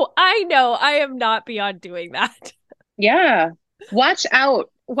 So I know I am not beyond doing that. Yeah. Watch out.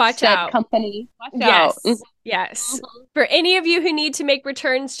 Watch out. Company. Watch out. Yes. For any of you who need to make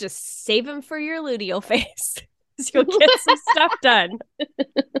returns, just save them for your luteal phase. You'll get some stuff done.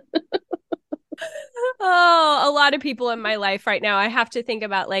 Oh, a lot of people in my life right now, I have to think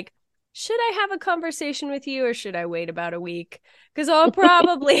about, like, should I have a conversation with you or should I wait about a week? Because I'll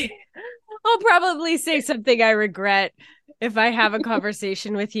probably say something I regret if I have a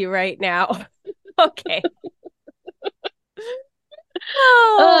conversation with you right now. Okay.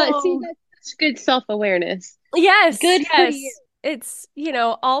 See, that's such good self-awareness. Yes. Good for you. It's,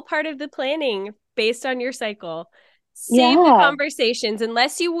 all part of the planning based on your cycle. Save the conversations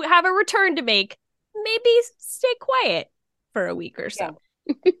unless you have a return to make. Maybe stay quiet for a week or so.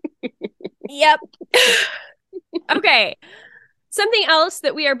 Yeah. Yep. Okay. Something else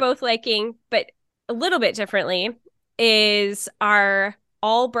that we are both liking, but a little bit differently, is our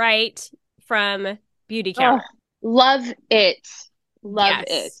All Bright from Beauty Counter. Love it. Love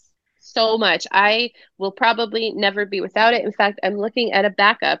it so much. I will probably never be without it. In fact, I'm looking at a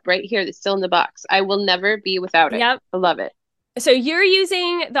backup right here that's still in the box. I will never be without it. Yep. I love it. So you're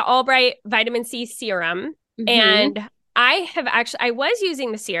using the All Bright Vitamin C Serum, and I was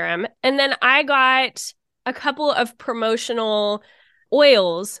using the serum, and then I got a couple of promotional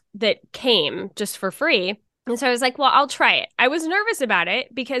oils that came just for free. And so I was like, well, I'll try it. I was nervous about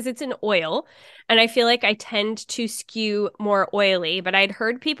it because it's an oil and I feel like I tend to skew more oily, but I'd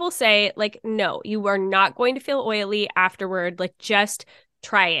heard people say, like, no, you are not going to feel oily afterward. Like, just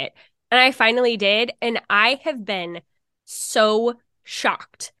try it. And I finally did. And I have been so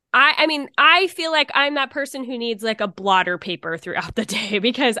shocked. I mean, I feel like I'm that person who needs like a blotter paper throughout the day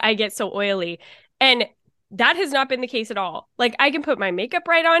because I get so oily. And that has not been the case at all. Like, I can put my makeup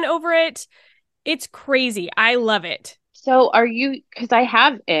right on over it. It's crazy. I love it. So because I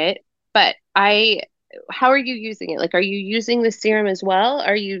have it, but how are you using it? Like, are you using the serum as well?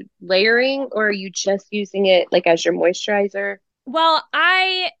 Are you layering or are you just using it like as your moisturizer? Well,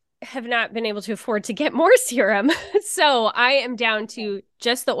 I have not been able to afford to get more serum. So I am down to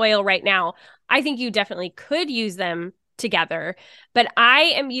just the oil right now. I think you definitely could use them together, but I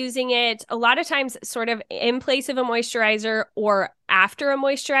am using it a lot of times sort of in place of a moisturizer or after a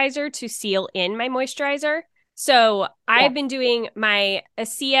moisturizer to seal in my moisturizer. So I've been doing my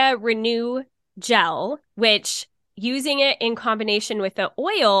ASEA Renew gel, which using it in combination with the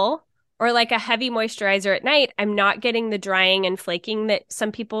oil or like a heavy moisturizer at night, I'm not getting the drying and flaking that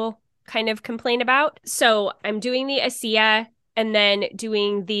some people kind of complain about. So I'm doing the ASEA and then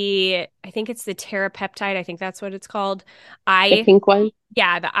doing I think it's the terapeptide. I think that's what it's called. The pink one?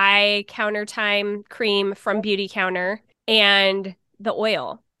 Yeah, the eye counter time cream from Beauty Counter and the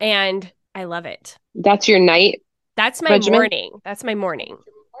oil. And I love it. That's your night That's my regimen? morning. That's my morning.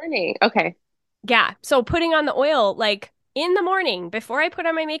 Morning. Okay. Yeah. So putting on the oil like in the morning before I put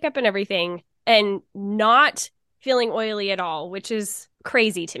on my makeup and everything and not feeling oily at all, which is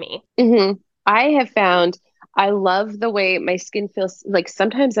crazy to me. I have found I love the way my skin feels. Like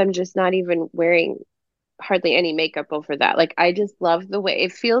sometimes I'm just not even wearing hardly any makeup over that. Like I just love the way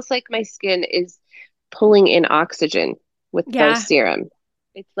it feels like my skin is pulling in oxygen with the Yeah. serum.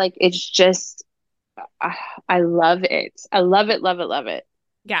 It's like it's just I love it. I love it, love it, love it.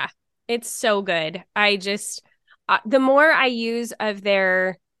 Yeah. It's so good. I just, the more I use of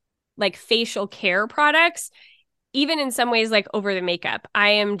their like facial care products, even in some ways like over the makeup,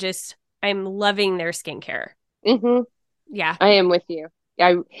 I'm loving their skincare. hmm Yeah. I am with you.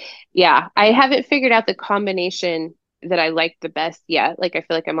 I haven't figured out the combination that I like the best yet. Like I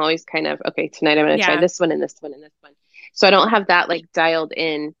feel like I'm always kind of, okay, tonight I'm going to try Yeah. this one and this one and this one. So I don't have that like dialed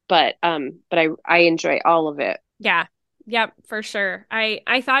in, but I enjoy all of it. Yeah. Yep, for sure.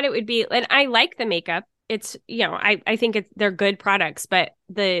 I thought it would be, and I like the makeup. It's, I think they're good products, but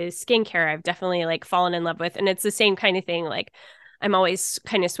the skincare I've definitely like fallen in love with. And it's the same kind of thing. Like I'm always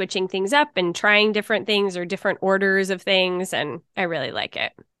kind of switching things up and trying different things or different orders of things. And I really like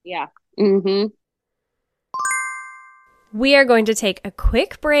it. Yeah. hmm We are going to take a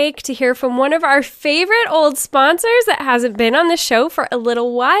quick break to hear from one of our favorite old sponsors that hasn't been on the show for a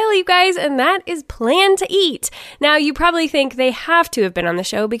little while, you guys, and that is Plan to Eat. Now, you probably think they have to have been on the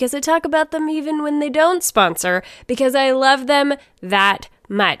show because I talk about them even when they don't sponsor, because I love them that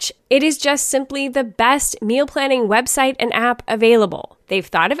much. It is just simply the best meal planning website and app available. They've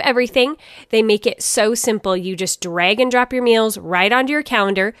thought of everything. They make it so simple. You just drag and drop your meals right onto your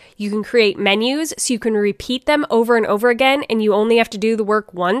calendar. You can create menus so you can repeat them over and over again, and you only have to do the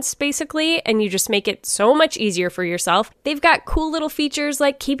work once, basically, and you just make it so much easier for yourself. They've got cool little features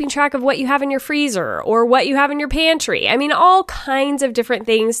like keeping track of what you have in your freezer or what you have in your pantry. I mean, all kinds of different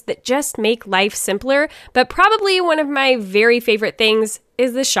things that just make life simpler, but probably one of my very favorite things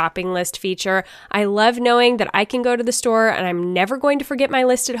is the shopping list feature. I love knowing that I can go to the store and I'm never going to forget my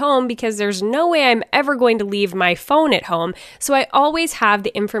list at home because there's no way I'm ever going to leave my phone at home. So I always have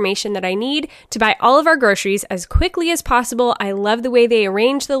the information that I need to buy all of our groceries as quickly as possible. I love the way they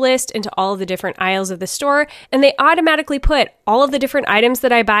arrange the list into all of the different aisles of the store, and they automatically put all of the different items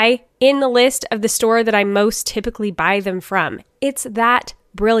that I buy in the list of the store that I most typically buy them from. It's that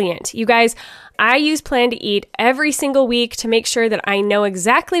brilliant. You guys, I use Plan to Eat every single week to make sure that I know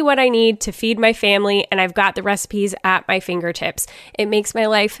exactly what I need to feed my family, and I've got the recipes at my fingertips. It makes my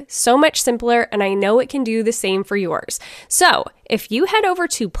life so much simpler, and I know it can do the same for yours. So if you head over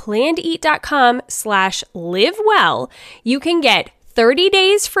to plantoeat.com/livewell, you can get 30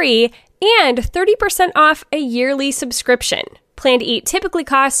 days free and 30% off a yearly subscription. Plan to Eat typically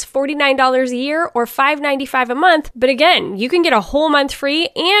costs $49 a year or $5.95 a month, but again, you can get a whole month free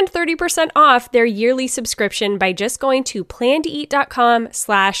and 30% off their yearly subscription by just going to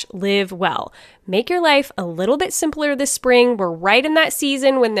plantoeat.com/livewell. Make your life a little bit simpler this spring. We're right in that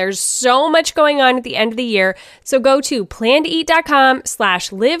season when there's so much going on at the end of the year. So go to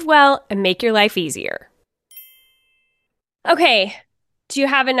plantoeat.com/livewell and make your life easier. Okay, do you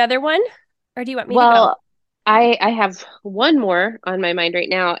have another one or do you want me to go? I have one more on my mind right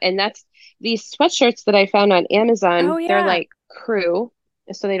now, and that's these sweatshirts that I found on Amazon. Oh, They're yeah. like crew,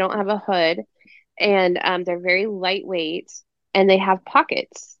 so they don't have a hood, and they're very lightweight, and they have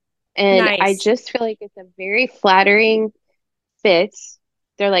pockets. And I Nice. just feel like it's a very flattering fit.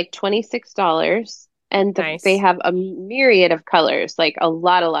 They're like $26, and they Nice. have a myriad of colors, like a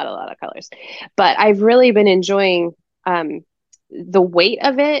lot of colors. But I've really been enjoying the weight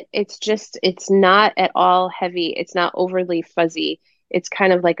of it. It's not at all heavy. It's not overly fuzzy. It's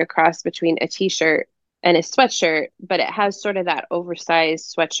kind of like a cross between a t-shirt and a sweatshirt, but it has sort of that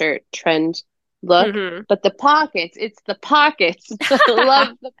oversized sweatshirt trend look. Mm-hmm. But it's the pockets. I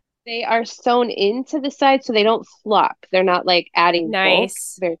love they are sewn into the side so they don't flop. They're not like adding bulk,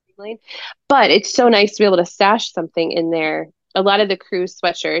 Nice. very thin. But it's so nice to be able to stash something in there. A lot of the crew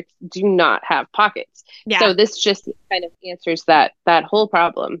sweatshirts do not have pockets. Yeah. So this just kind of answers that whole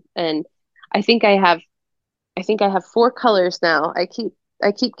problem. And I think I have four colors now. I keep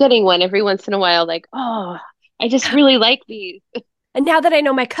getting one every once in a while, like, oh, I just really like these. And now that I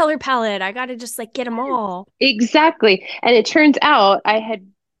know my color palette, I got to just like get them all. Exactly. And it turns out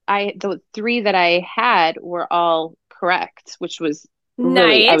the three that I had were all correct, which was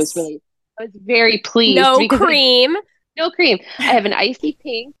Nice. I was very pleased No because cream. No cream. I have an icy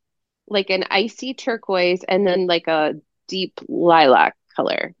pink, like an icy turquoise, and then like a deep lilac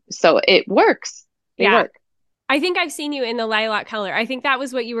color. So it works. They Yeah. work. I think I've seen you in the lilac color. I think that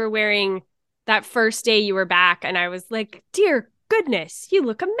was what you were wearing that first day you were back. And I was like, dear goodness, you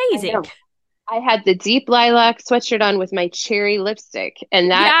look I amazing. know. I had the deep lilac sweatshirt on with my cherry lipstick,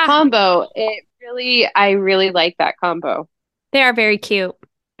 and that Yeah, combo, I really like that combo. they are very cute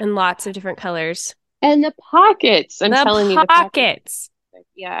in lots of different colors. And the pockets, I'm The telling you, the pockets. pockets.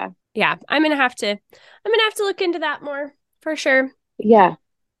 Yeah. Yeah, I'm gonna have to look into that more for sure. Yeah.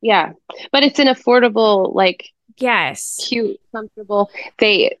 Yeah. But it's an affordable, like Yes. cute, comfortable.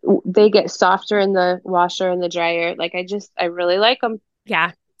 They get softer in the washer and the dryer. Like I really like them.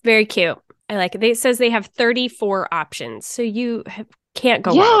 Yeah, very cute. I like it. It says they have 34 options, so can't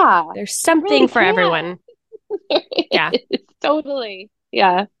go wrong. Yeah. There's Really something for can't. everyone. Yeah. Totally.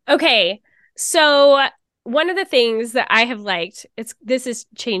 Yeah. Okay. So one of the things that I have liked, this is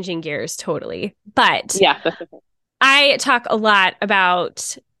changing gears totally, but Yeah, that's okay. I talk a lot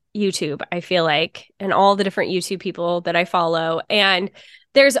about YouTube, I feel like, and all the different YouTube people that I follow. And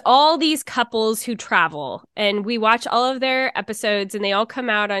there's all these couples who travel, and we watch all of their episodes, and they all come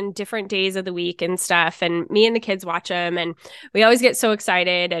out on different days of the week and stuff. And me and the kids watch them, and we always get so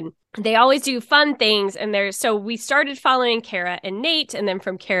excited. And they always do fun things. And so we started following Kara and Nate. And then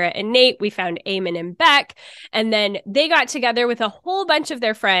from Kara and Nate, we found Eamon and Beck. And then they got together with a whole bunch of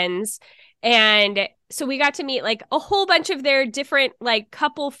their friends. And so we got to meet like a whole bunch of their different like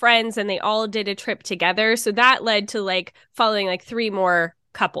couple friends, and they all did a trip together. So that led to like following like 3 more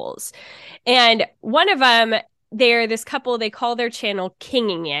couples. And one of them, they're this couple, they call their channel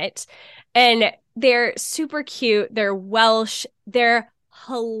Kinging It. And they're super cute. They're Welsh. They're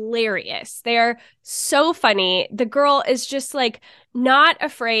hilarious. They're so funny. The girl is just like not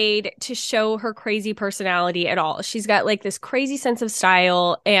afraid to show her crazy personality at all. She's got like this crazy sense of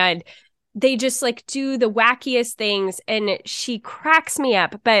style, and they just like do the wackiest things, and she cracks me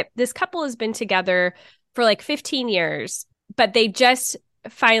up. But this couple has been together for like 15 years, but they just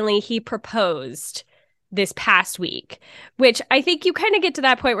he proposed this past week, which I think you kind of get to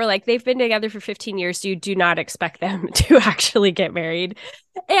that point where like they've been together for 15 years. So you do not expect them to actually get married.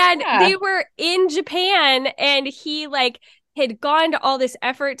 And they were in Japan, and he like had gone to all this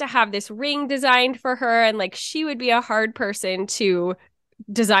effort to have this ring designed for her. And like she would be a hard person to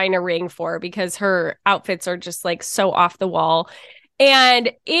design a ring for because her outfits are just like so off the wall.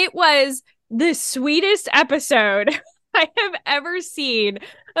 And it was the sweetest episode I have ever seen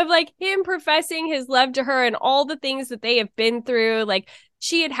of like him professing his love to her and all the things that they have been through. Like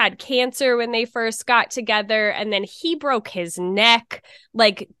she had cancer when they first got together, and then he broke his neck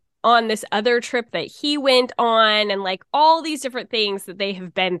like on this other trip that he went on, and like all these different things that they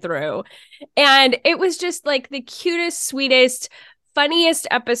have been through. And it was just like the cutest, sweetest, funniest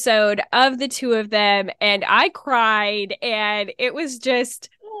episode of the two of them. And I cried, and it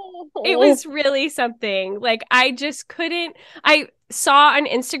was really something. Like I just couldn't. I saw on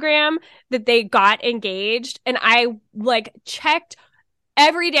Instagram that they got engaged, and I like checked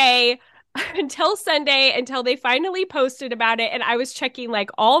every day until Sunday, until they finally posted about it. And I was checking like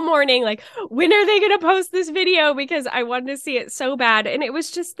all morning, like, when are they going to post this video? Because I wanted to see it so bad. And it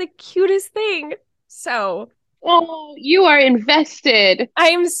was just the cutest thing. So, oh, you are invested.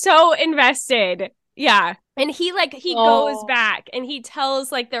 I'm so invested. Yeah. And he goes back and he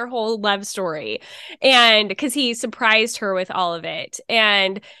tells like their whole love story, and because he surprised her with all of it.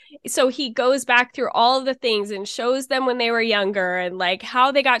 And so he goes back through all of the things and shows them when they were younger, and like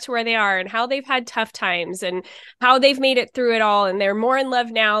how they got to where they are, and how they've had tough times, and how they've made it through it all, and they're more in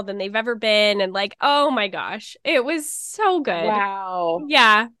love now than they've ever been. And like, oh my gosh, it was so good. Wow.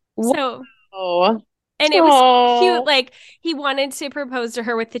 Yeah. So and it was cute. Like he wanted to propose to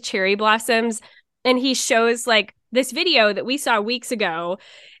her with the cherry blossoms. And he shows like this video that we saw weeks ago,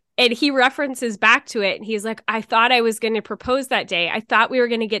 and he references back to it. And he's like, I thought I was going to propose that day. I thought we were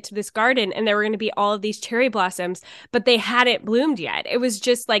going to get to this garden and there were going to be all of these cherry blossoms, but they hadn't bloomed yet. It was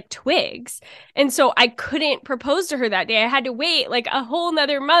just like twigs. And so I couldn't propose to her that day. I had to wait like a whole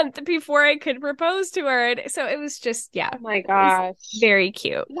nother month before I could propose to her. And so it was just, yeah. Oh my gosh. Very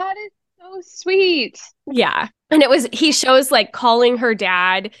cute. That is so sweet. Yeah. And he shows like calling her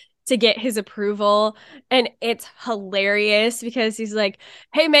dad to get his approval, and it's hilarious because he's like,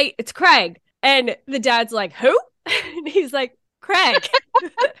 hey mate, it's Craig, and the dad's like, who? And he's like, Craig.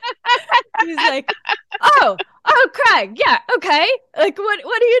 He's like, oh Craig, yeah, okay, like what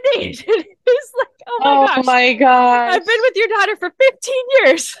do you need? And he's like, oh my gosh, I've been with your daughter for 15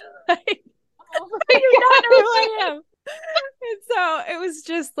 years. Like, your daughter who I am. And so it was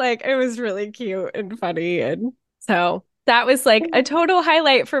just like, it was really cute and funny, and So that was like a total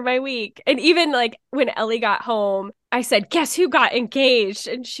highlight for my week. And even like when Ellie got home, I said, guess who got engaged?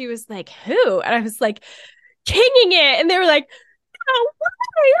 And she was like, who? And I was like, kinging it. And they were like, oh,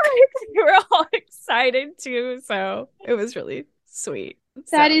 why? We were all excited too. So it was really sweet.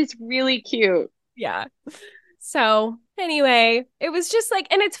 That is really cute. Yeah. So anyway, it was just like,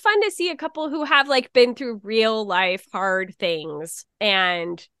 and it's fun to see a couple who have like been through real life hard things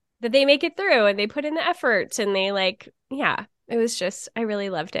and that they make it through and they put in the effort and they like, yeah, it was just, I really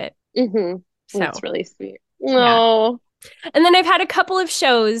loved it. Mm-hmm. So that's really sweet. Yeah. Oh. And then I've had a couple of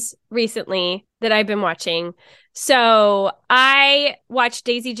shows recently that I've been watching. So I watched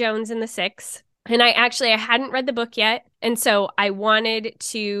Daisy Jones and the Six. And I hadn't read the book yet. And so I wanted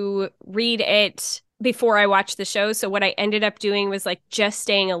to read it before I watched the show. So what I ended up doing was like just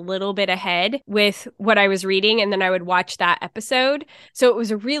staying a little bit ahead with what I was reading. And then I would watch that episode. So it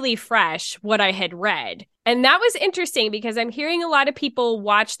was really fresh what I had read. And that was interesting because I'm hearing a lot of people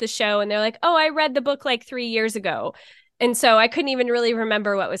watch the show and they're like, oh, I read the book like 3 years ago. And so I couldn't even really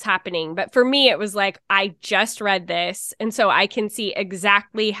remember what was happening. But for me, it was like, I just read this. And so I can see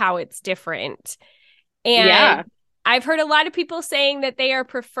exactly how it's different. And I've heard a lot of people saying that they are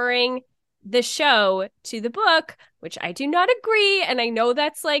preferring the show to the book, which I do not agree. And I know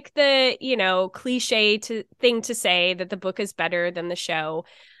that's like the, cliche thing to say that the book is better than the show.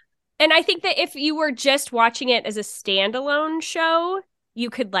 And I think that if you were just watching it as a standalone show, you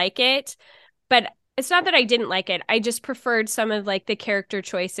could like it. But it's not that I didn't like it. I just preferred some of like the character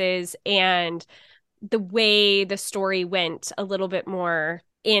choices and the way the story went a little bit more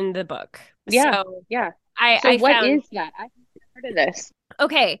in the book. Yeah. So, yeah. What is that? I've heard of this.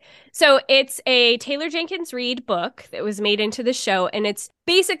 Okay. So it's a Taylor Jenkins Reid book that was made into the show. And it's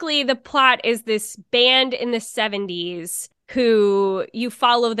basically the plot is this band in the 70s who you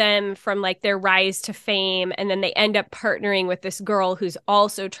follow them from like their rise to fame. And then they end up partnering with this girl who's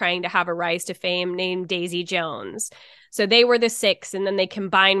also trying to have a rise to fame named Daisy Jones. So they were the Six and then they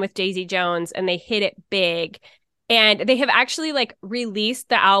combine with Daisy Jones and they hit it big. And they have actually like released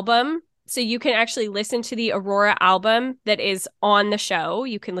the album. So you can actually listen to the Aurora album that is on the show.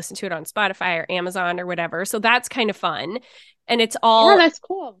 You can listen to it on Spotify or Amazon or whatever. So that's kind of fun. And it's all, that's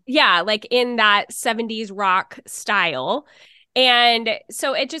cool. Yeah, like in that 70s rock style. And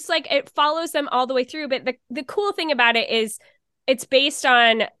so it just like, it follows them all the way through. But the cool thing about it is it's based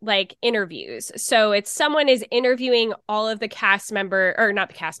on like interviews. So it's someone is interviewing all of the cast member, or not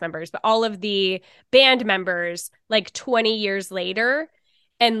the cast members, but all of the band members like 20 years later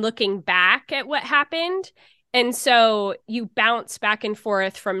and looking back at what happened. And so you bounce back and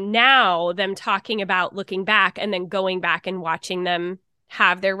forth from now, them talking about looking back and then going back and watching them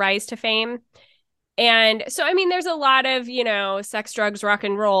have their rise to fame. And so, I mean, there's a lot of, sex, drugs, rock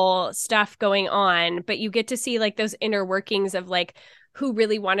and roll stuff going on, but you get to see like those inner workings of like who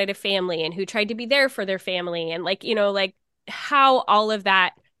really wanted a family and who tried to be there for their family and like, like how all of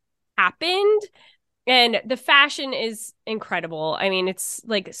that happened. And the fashion is incredible. I mean, it's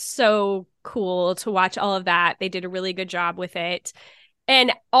like so cool to watch all of that. They did a really good job with it.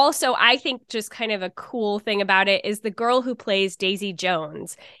 And also, I think just kind of a cool thing about it is the girl who plays Daisy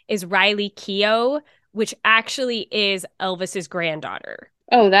Jones is Riley Keough, which actually is Elvis's granddaughter.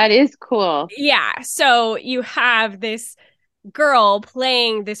 Oh, that is cool. Yeah. So you have this girl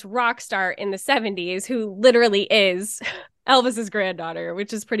playing this rock star in the 70s who literally is Elvis's granddaughter,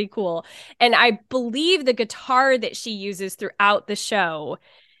 which is pretty cool. And I believe the guitar that she uses throughout the show,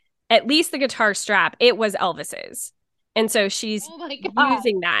 at least the guitar strap, it was Elvis's. And so she's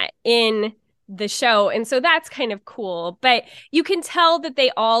using that in the show. And so that's kind of cool. But you can tell that they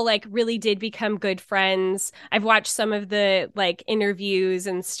all like really did become good friends. I've watched some of the like interviews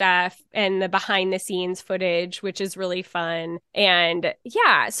and stuff and the behind the scenes footage, which is really fun. And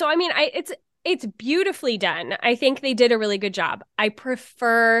yeah, so I mean, it's beautifully done. I think they did a really good job. I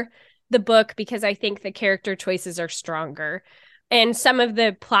prefer the book because I think the character choices are stronger. And some of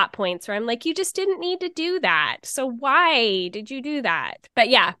the plot points where I'm like, you just didn't need to do that. So why did you do that? But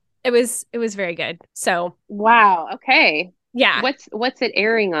yeah, it was very good. So wow. Okay. Yeah. What's it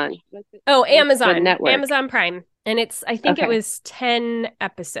airing on? Amazon. Network? Amazon Prime. And I think it was 10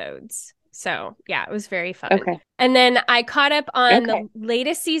 episodes. So yeah, it was very fun. Okay. And then I caught up on the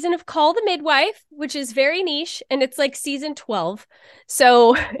latest season of Call the Midwife, which is very niche. And it's like season 12.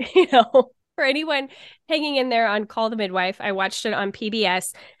 So, for anyone hanging in there on Call the Midwife, I watched it on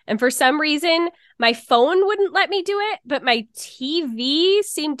PBS. And for some reason, my phone wouldn't let me do it. But my TV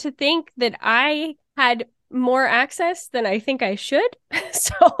seemed to think that I had more access than I think I should.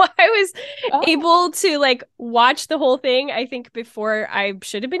 So I was able to like watch the whole thing, I think, before I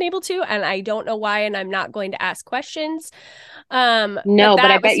should have been able to. And I don't know why, and I'm not going to ask questions. No, but I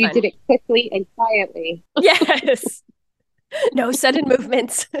that was bet you fun. did it quickly and quietly. Yes. No sudden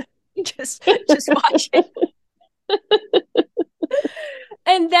movements. just watch it.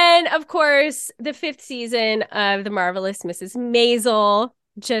 And then, of course, the 5th season of The Marvelous Mrs. Maisel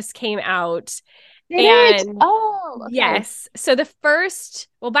just came out. Did it? Oh, okay. Yes. So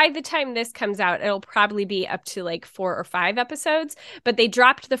by the time this comes out, it'll probably be up to like 4 or 5 episodes, but they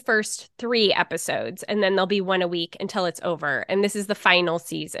dropped the first 3 episodes and then there'll be one a week until it's over. And this is the final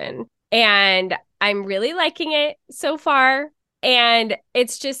season. And I'm really liking it so far. And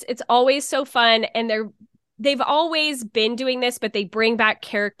it's always so fun. And they've always been doing this, but they bring back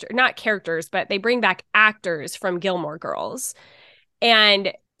they bring back actors from Gilmore Girls.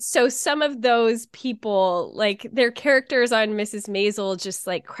 And so some of those people, like their characters on Mrs. Maisel just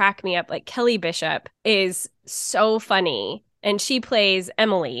like crack me up. Like Kelly Bishop is so funny. And she plays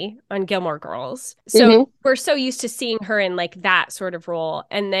Emily on Gilmore Girls. So we're so used to seeing her in like that sort of role.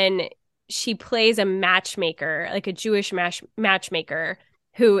 And then she plays a matchmaker, like a Jewish matchmaker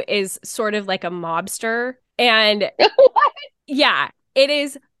who is sort of like a mobster. And yeah, it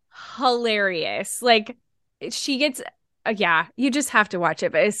is hilarious. Like she gets, you just have to watch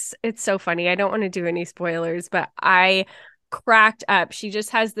it. But it's so funny. I don't want to do any spoilers, but I cracked up. She just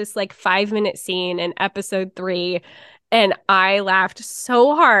has this like 5-minute scene in episode 3. And I laughed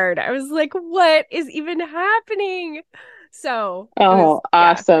so hard. I was like, what is even happening? So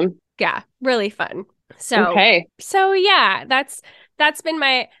awesome. Yeah, really fun. So yeah, that's been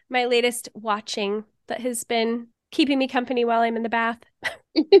my latest watching that has been keeping me company while I'm in the bath.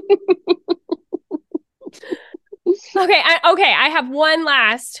 I have one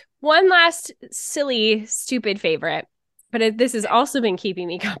last silly, stupid favorite, but this has also been keeping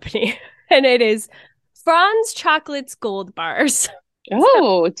me company, and it is Franz Chocolate's Gold Bars.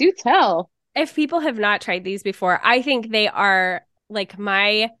 Oh, do tell. If people have not tried these before, I think they are like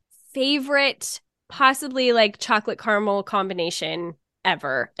my favorite, possibly like chocolate caramel combination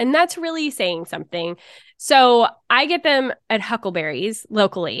ever. And that's really saying something. So I get them at Huckleberry's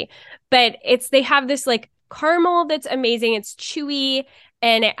locally, but they have this like caramel that's amazing. It's chewy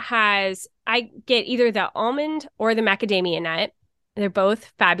and I get either the almond or the macadamia nut. They're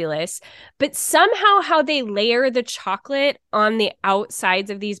both fabulous, but somehow how they layer the chocolate on the outsides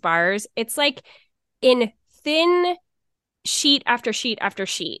of these bars, it's like in thin sheet after sheet after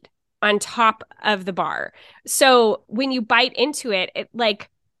sheet on top of the bar. So when you bite into it, it like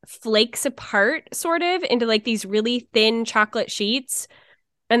flakes apart sort of into like these really thin chocolate sheets.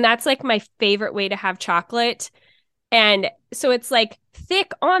 And that's like my favorite way to have chocolate. And so it's like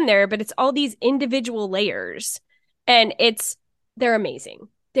thick on there, but it's all these individual layers. And they're amazing.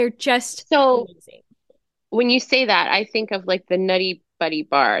 They're just so amazing. When you say that, I think of like the Nutty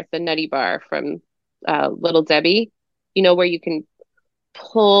Bar from Little Debbie, where you can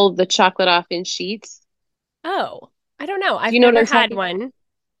pull the chocolate off in sheets. Oh, I don't know. I've never had one.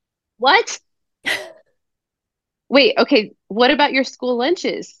 What? Wait, okay. What about your school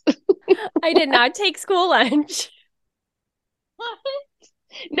lunches? I did not take school lunch. What?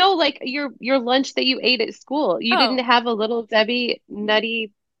 No, like your lunch that you ate at school. You didn't have a Little Debbie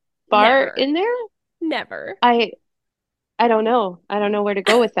Nutty Bar in there? Never. I don't know. I don't know where to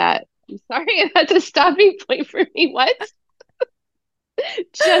go with that. I'm sorry, that's a stopping point for me. What?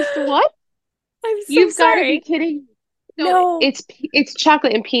 Just what? I'm so You've sorry. got to be kidding. No. It's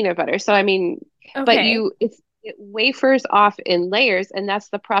chocolate and peanut butter. So I mean, but it wafers off in layers, and that's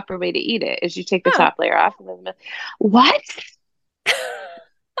the proper way to eat it. Is you take the top layer off, and then what?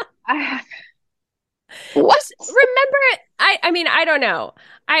 What? Just remember it. I mean, I don't know.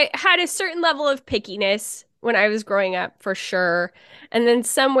 I had a certain level of pickiness when I was growing up, for sure. And then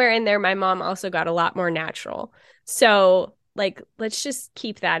somewhere in there, my mom also got a lot more natural. So, like, let's just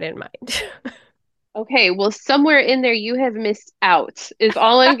keep that in mind. Okay, well, somewhere in there, you have missed out, is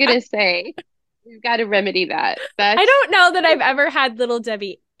all I'm going to say. We've got to remedy that. I don't know that I've ever had Little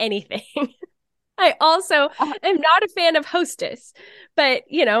Debbie anything. I also am not a fan of Hostess, but,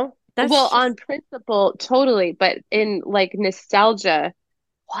 that's on principle, totally. But in like nostalgia,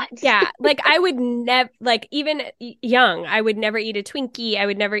 what? Yeah, like I would never, like even young, I would never eat a Twinkie. I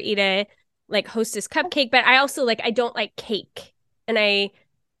would never eat a like Hostess cupcake. But I also I don't like cake, and I,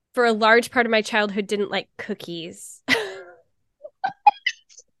 for a large part of my childhood, didn't like cookies.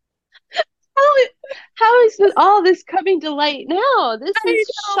 How is all this coming to light now? This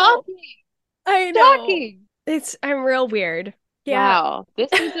is shocking. I know. Shocking. I'm real weird. Yeah. Wow,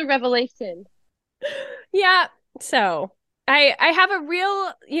 this is a revelation. Yeah. So I have a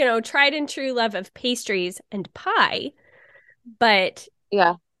real, tried and true love of pastries and pie, but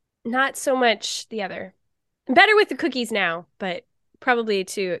Yeah. not so much the other. Better with the cookies now, but probably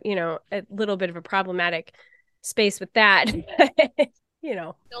to, a little bit of a problematic space with that.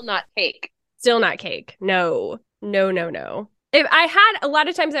 Still not cake. Still not cake. No. No, no, no. If I had a lot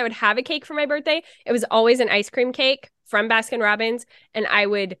of times I would have a cake for my birthday, it was always an ice cream cake from Baskin Robbins, and I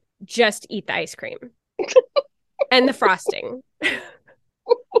would just eat the ice cream and the frosting. And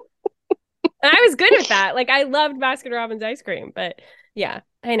I was good with that. Like, I loved Baskin Robbins ice cream, but yeah,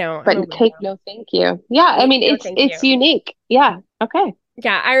 I know. But cake, no thank you. Yeah, I mean, it's unique. Yeah, okay.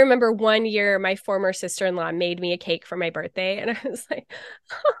 Yeah, I remember one year my former sister-in-law made me a cake for my birthday, and I was like,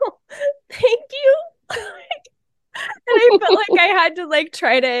 oh, thank you. And I felt like I had to like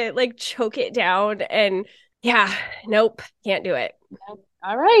try to like choke it down, and yeah, nope, can't do it.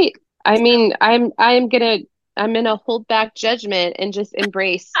 All right. I mean, I'm gonna hold back judgment and just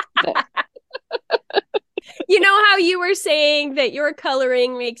embrace this. You know how you were saying that your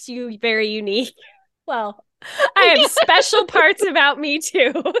coloring makes you very unique? Well, I have special parts about me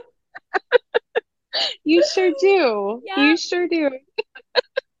too. You sure do. Yeah. You sure do.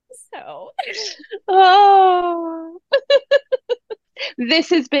 So, oh, this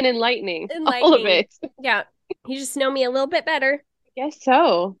has been enlightening. All of it. Yeah. You just know me a little bit better. I guess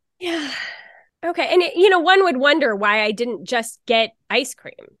so. Yeah. Okay. And, one would wonder why I didn't just get ice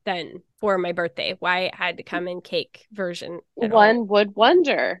cream then for my birthday, why it had to come in cake version. One would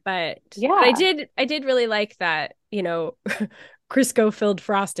wonder. But yeah, but I did really like that, Crisco filled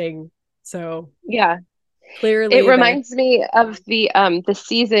frosting. So yeah, clearly it reminds me of the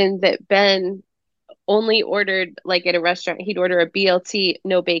season that Ben only ordered, like at a restaurant, he'd order a BLT,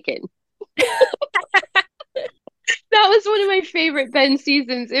 no bacon. That was one of my favorite Ben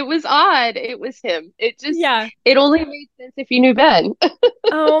seasons. It was odd. It was him. It just, it only made sense if you knew Ben.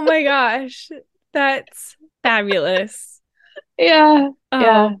 Oh my gosh. That's fabulous. Yeah.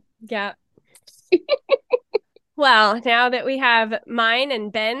 Yeah. Well, now that we have mine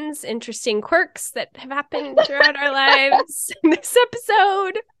and Ben's interesting quirks that have happened throughout our lives in this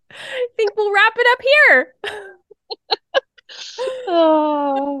episode, I think we'll wrap it up here.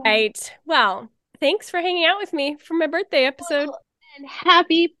 Oh. Right. Well, thanks for hanging out with me for my birthday episode. And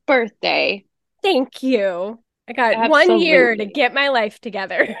happy birthday. Thank you. I got 1 year to get my life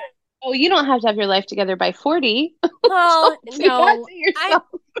together. Oh, you don't have to have your life together by 40. Well, no.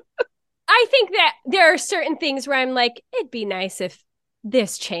 I think that there are certain things where I'm like, it'd be nice if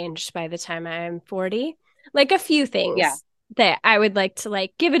this changed by the time I'm 40. Like a few things that I would like to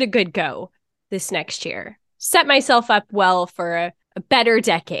like give it a good go this next year. Set myself up well for a better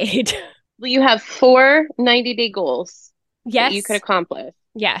decade. Well, you have 4 90-day goals that you could accomplish.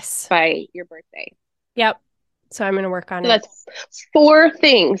 Yes. By your birthday. Yep. So I'm going to work on it. That's 4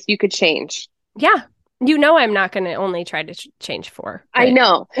 things you could change. Yeah. I'm not going to only try to change 4. But... I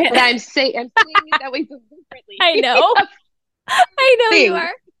know. But I'm saying it that way deliberately. I know. I know you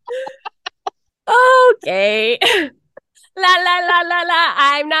are. Okay. La, la, la, la, la.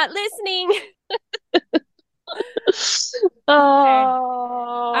 I'm not listening. Oh,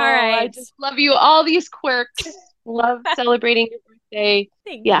 all right. I just love you. All these quirks. Love celebrating your birthday.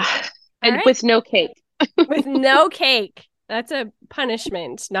 Thank you. And with no cake. With no cake. That's a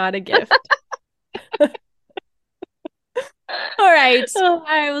punishment, not a gift. All right.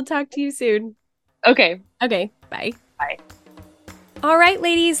 I will talk to you soon. Okay. Okay. Bye. Bye. All right,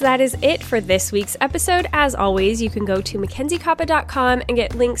 ladies, that is it for this week's episode. As always, you can go to MacKenzieCoppa.com and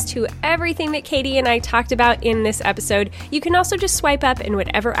get links to everything that Katie and I talked about in this episode. You can also just swipe up in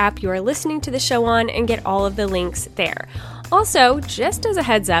whatever app you are listening to the show on and get all of the links there. Also, just as a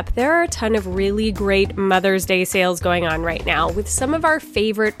heads up, there are a ton of really great Mother's Day sales going on right now with some of our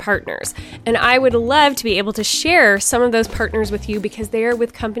favorite partners. And I would love to be able to share some of those partners with you because they are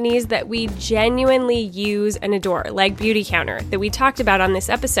with companies that we genuinely use and adore, like Beauty Counter that we talked about on this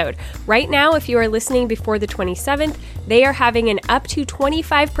episode. Right now, if you are listening before the 27th, they are having an up to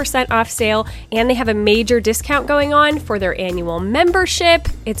 25% off sale and they have a major discount going on for their annual membership.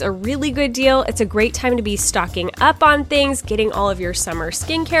 It's a really good deal. It's a great time to be stocking up on things, getting all of your summer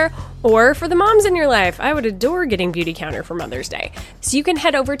skincare, or for the moms in your life, I would adore getting Beauty Counter for Mother's Day. So you can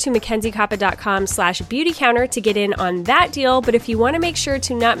head over to MacKenzieCoppa.com/beautycounter to get in on that deal. But if you want to make sure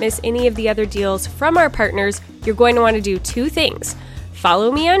to not miss any of the other deals from our partners, you're going to want to do 2 things.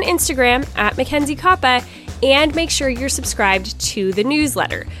 Follow me on Instagram at MacKenzieCoppa And make sure you're subscribed to the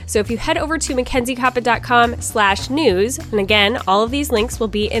newsletter. So if you head over to MacKenzieCoppa.com/news, and again, all of these links will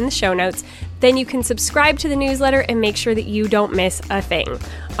be in the show notes, then you can subscribe to the newsletter and make sure that you don't miss a thing.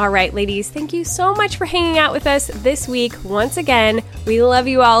 All right, ladies, thank you so much for hanging out with us this week. Once again, we love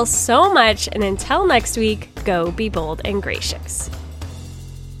you all so much. And until next week, go be bold and gracious.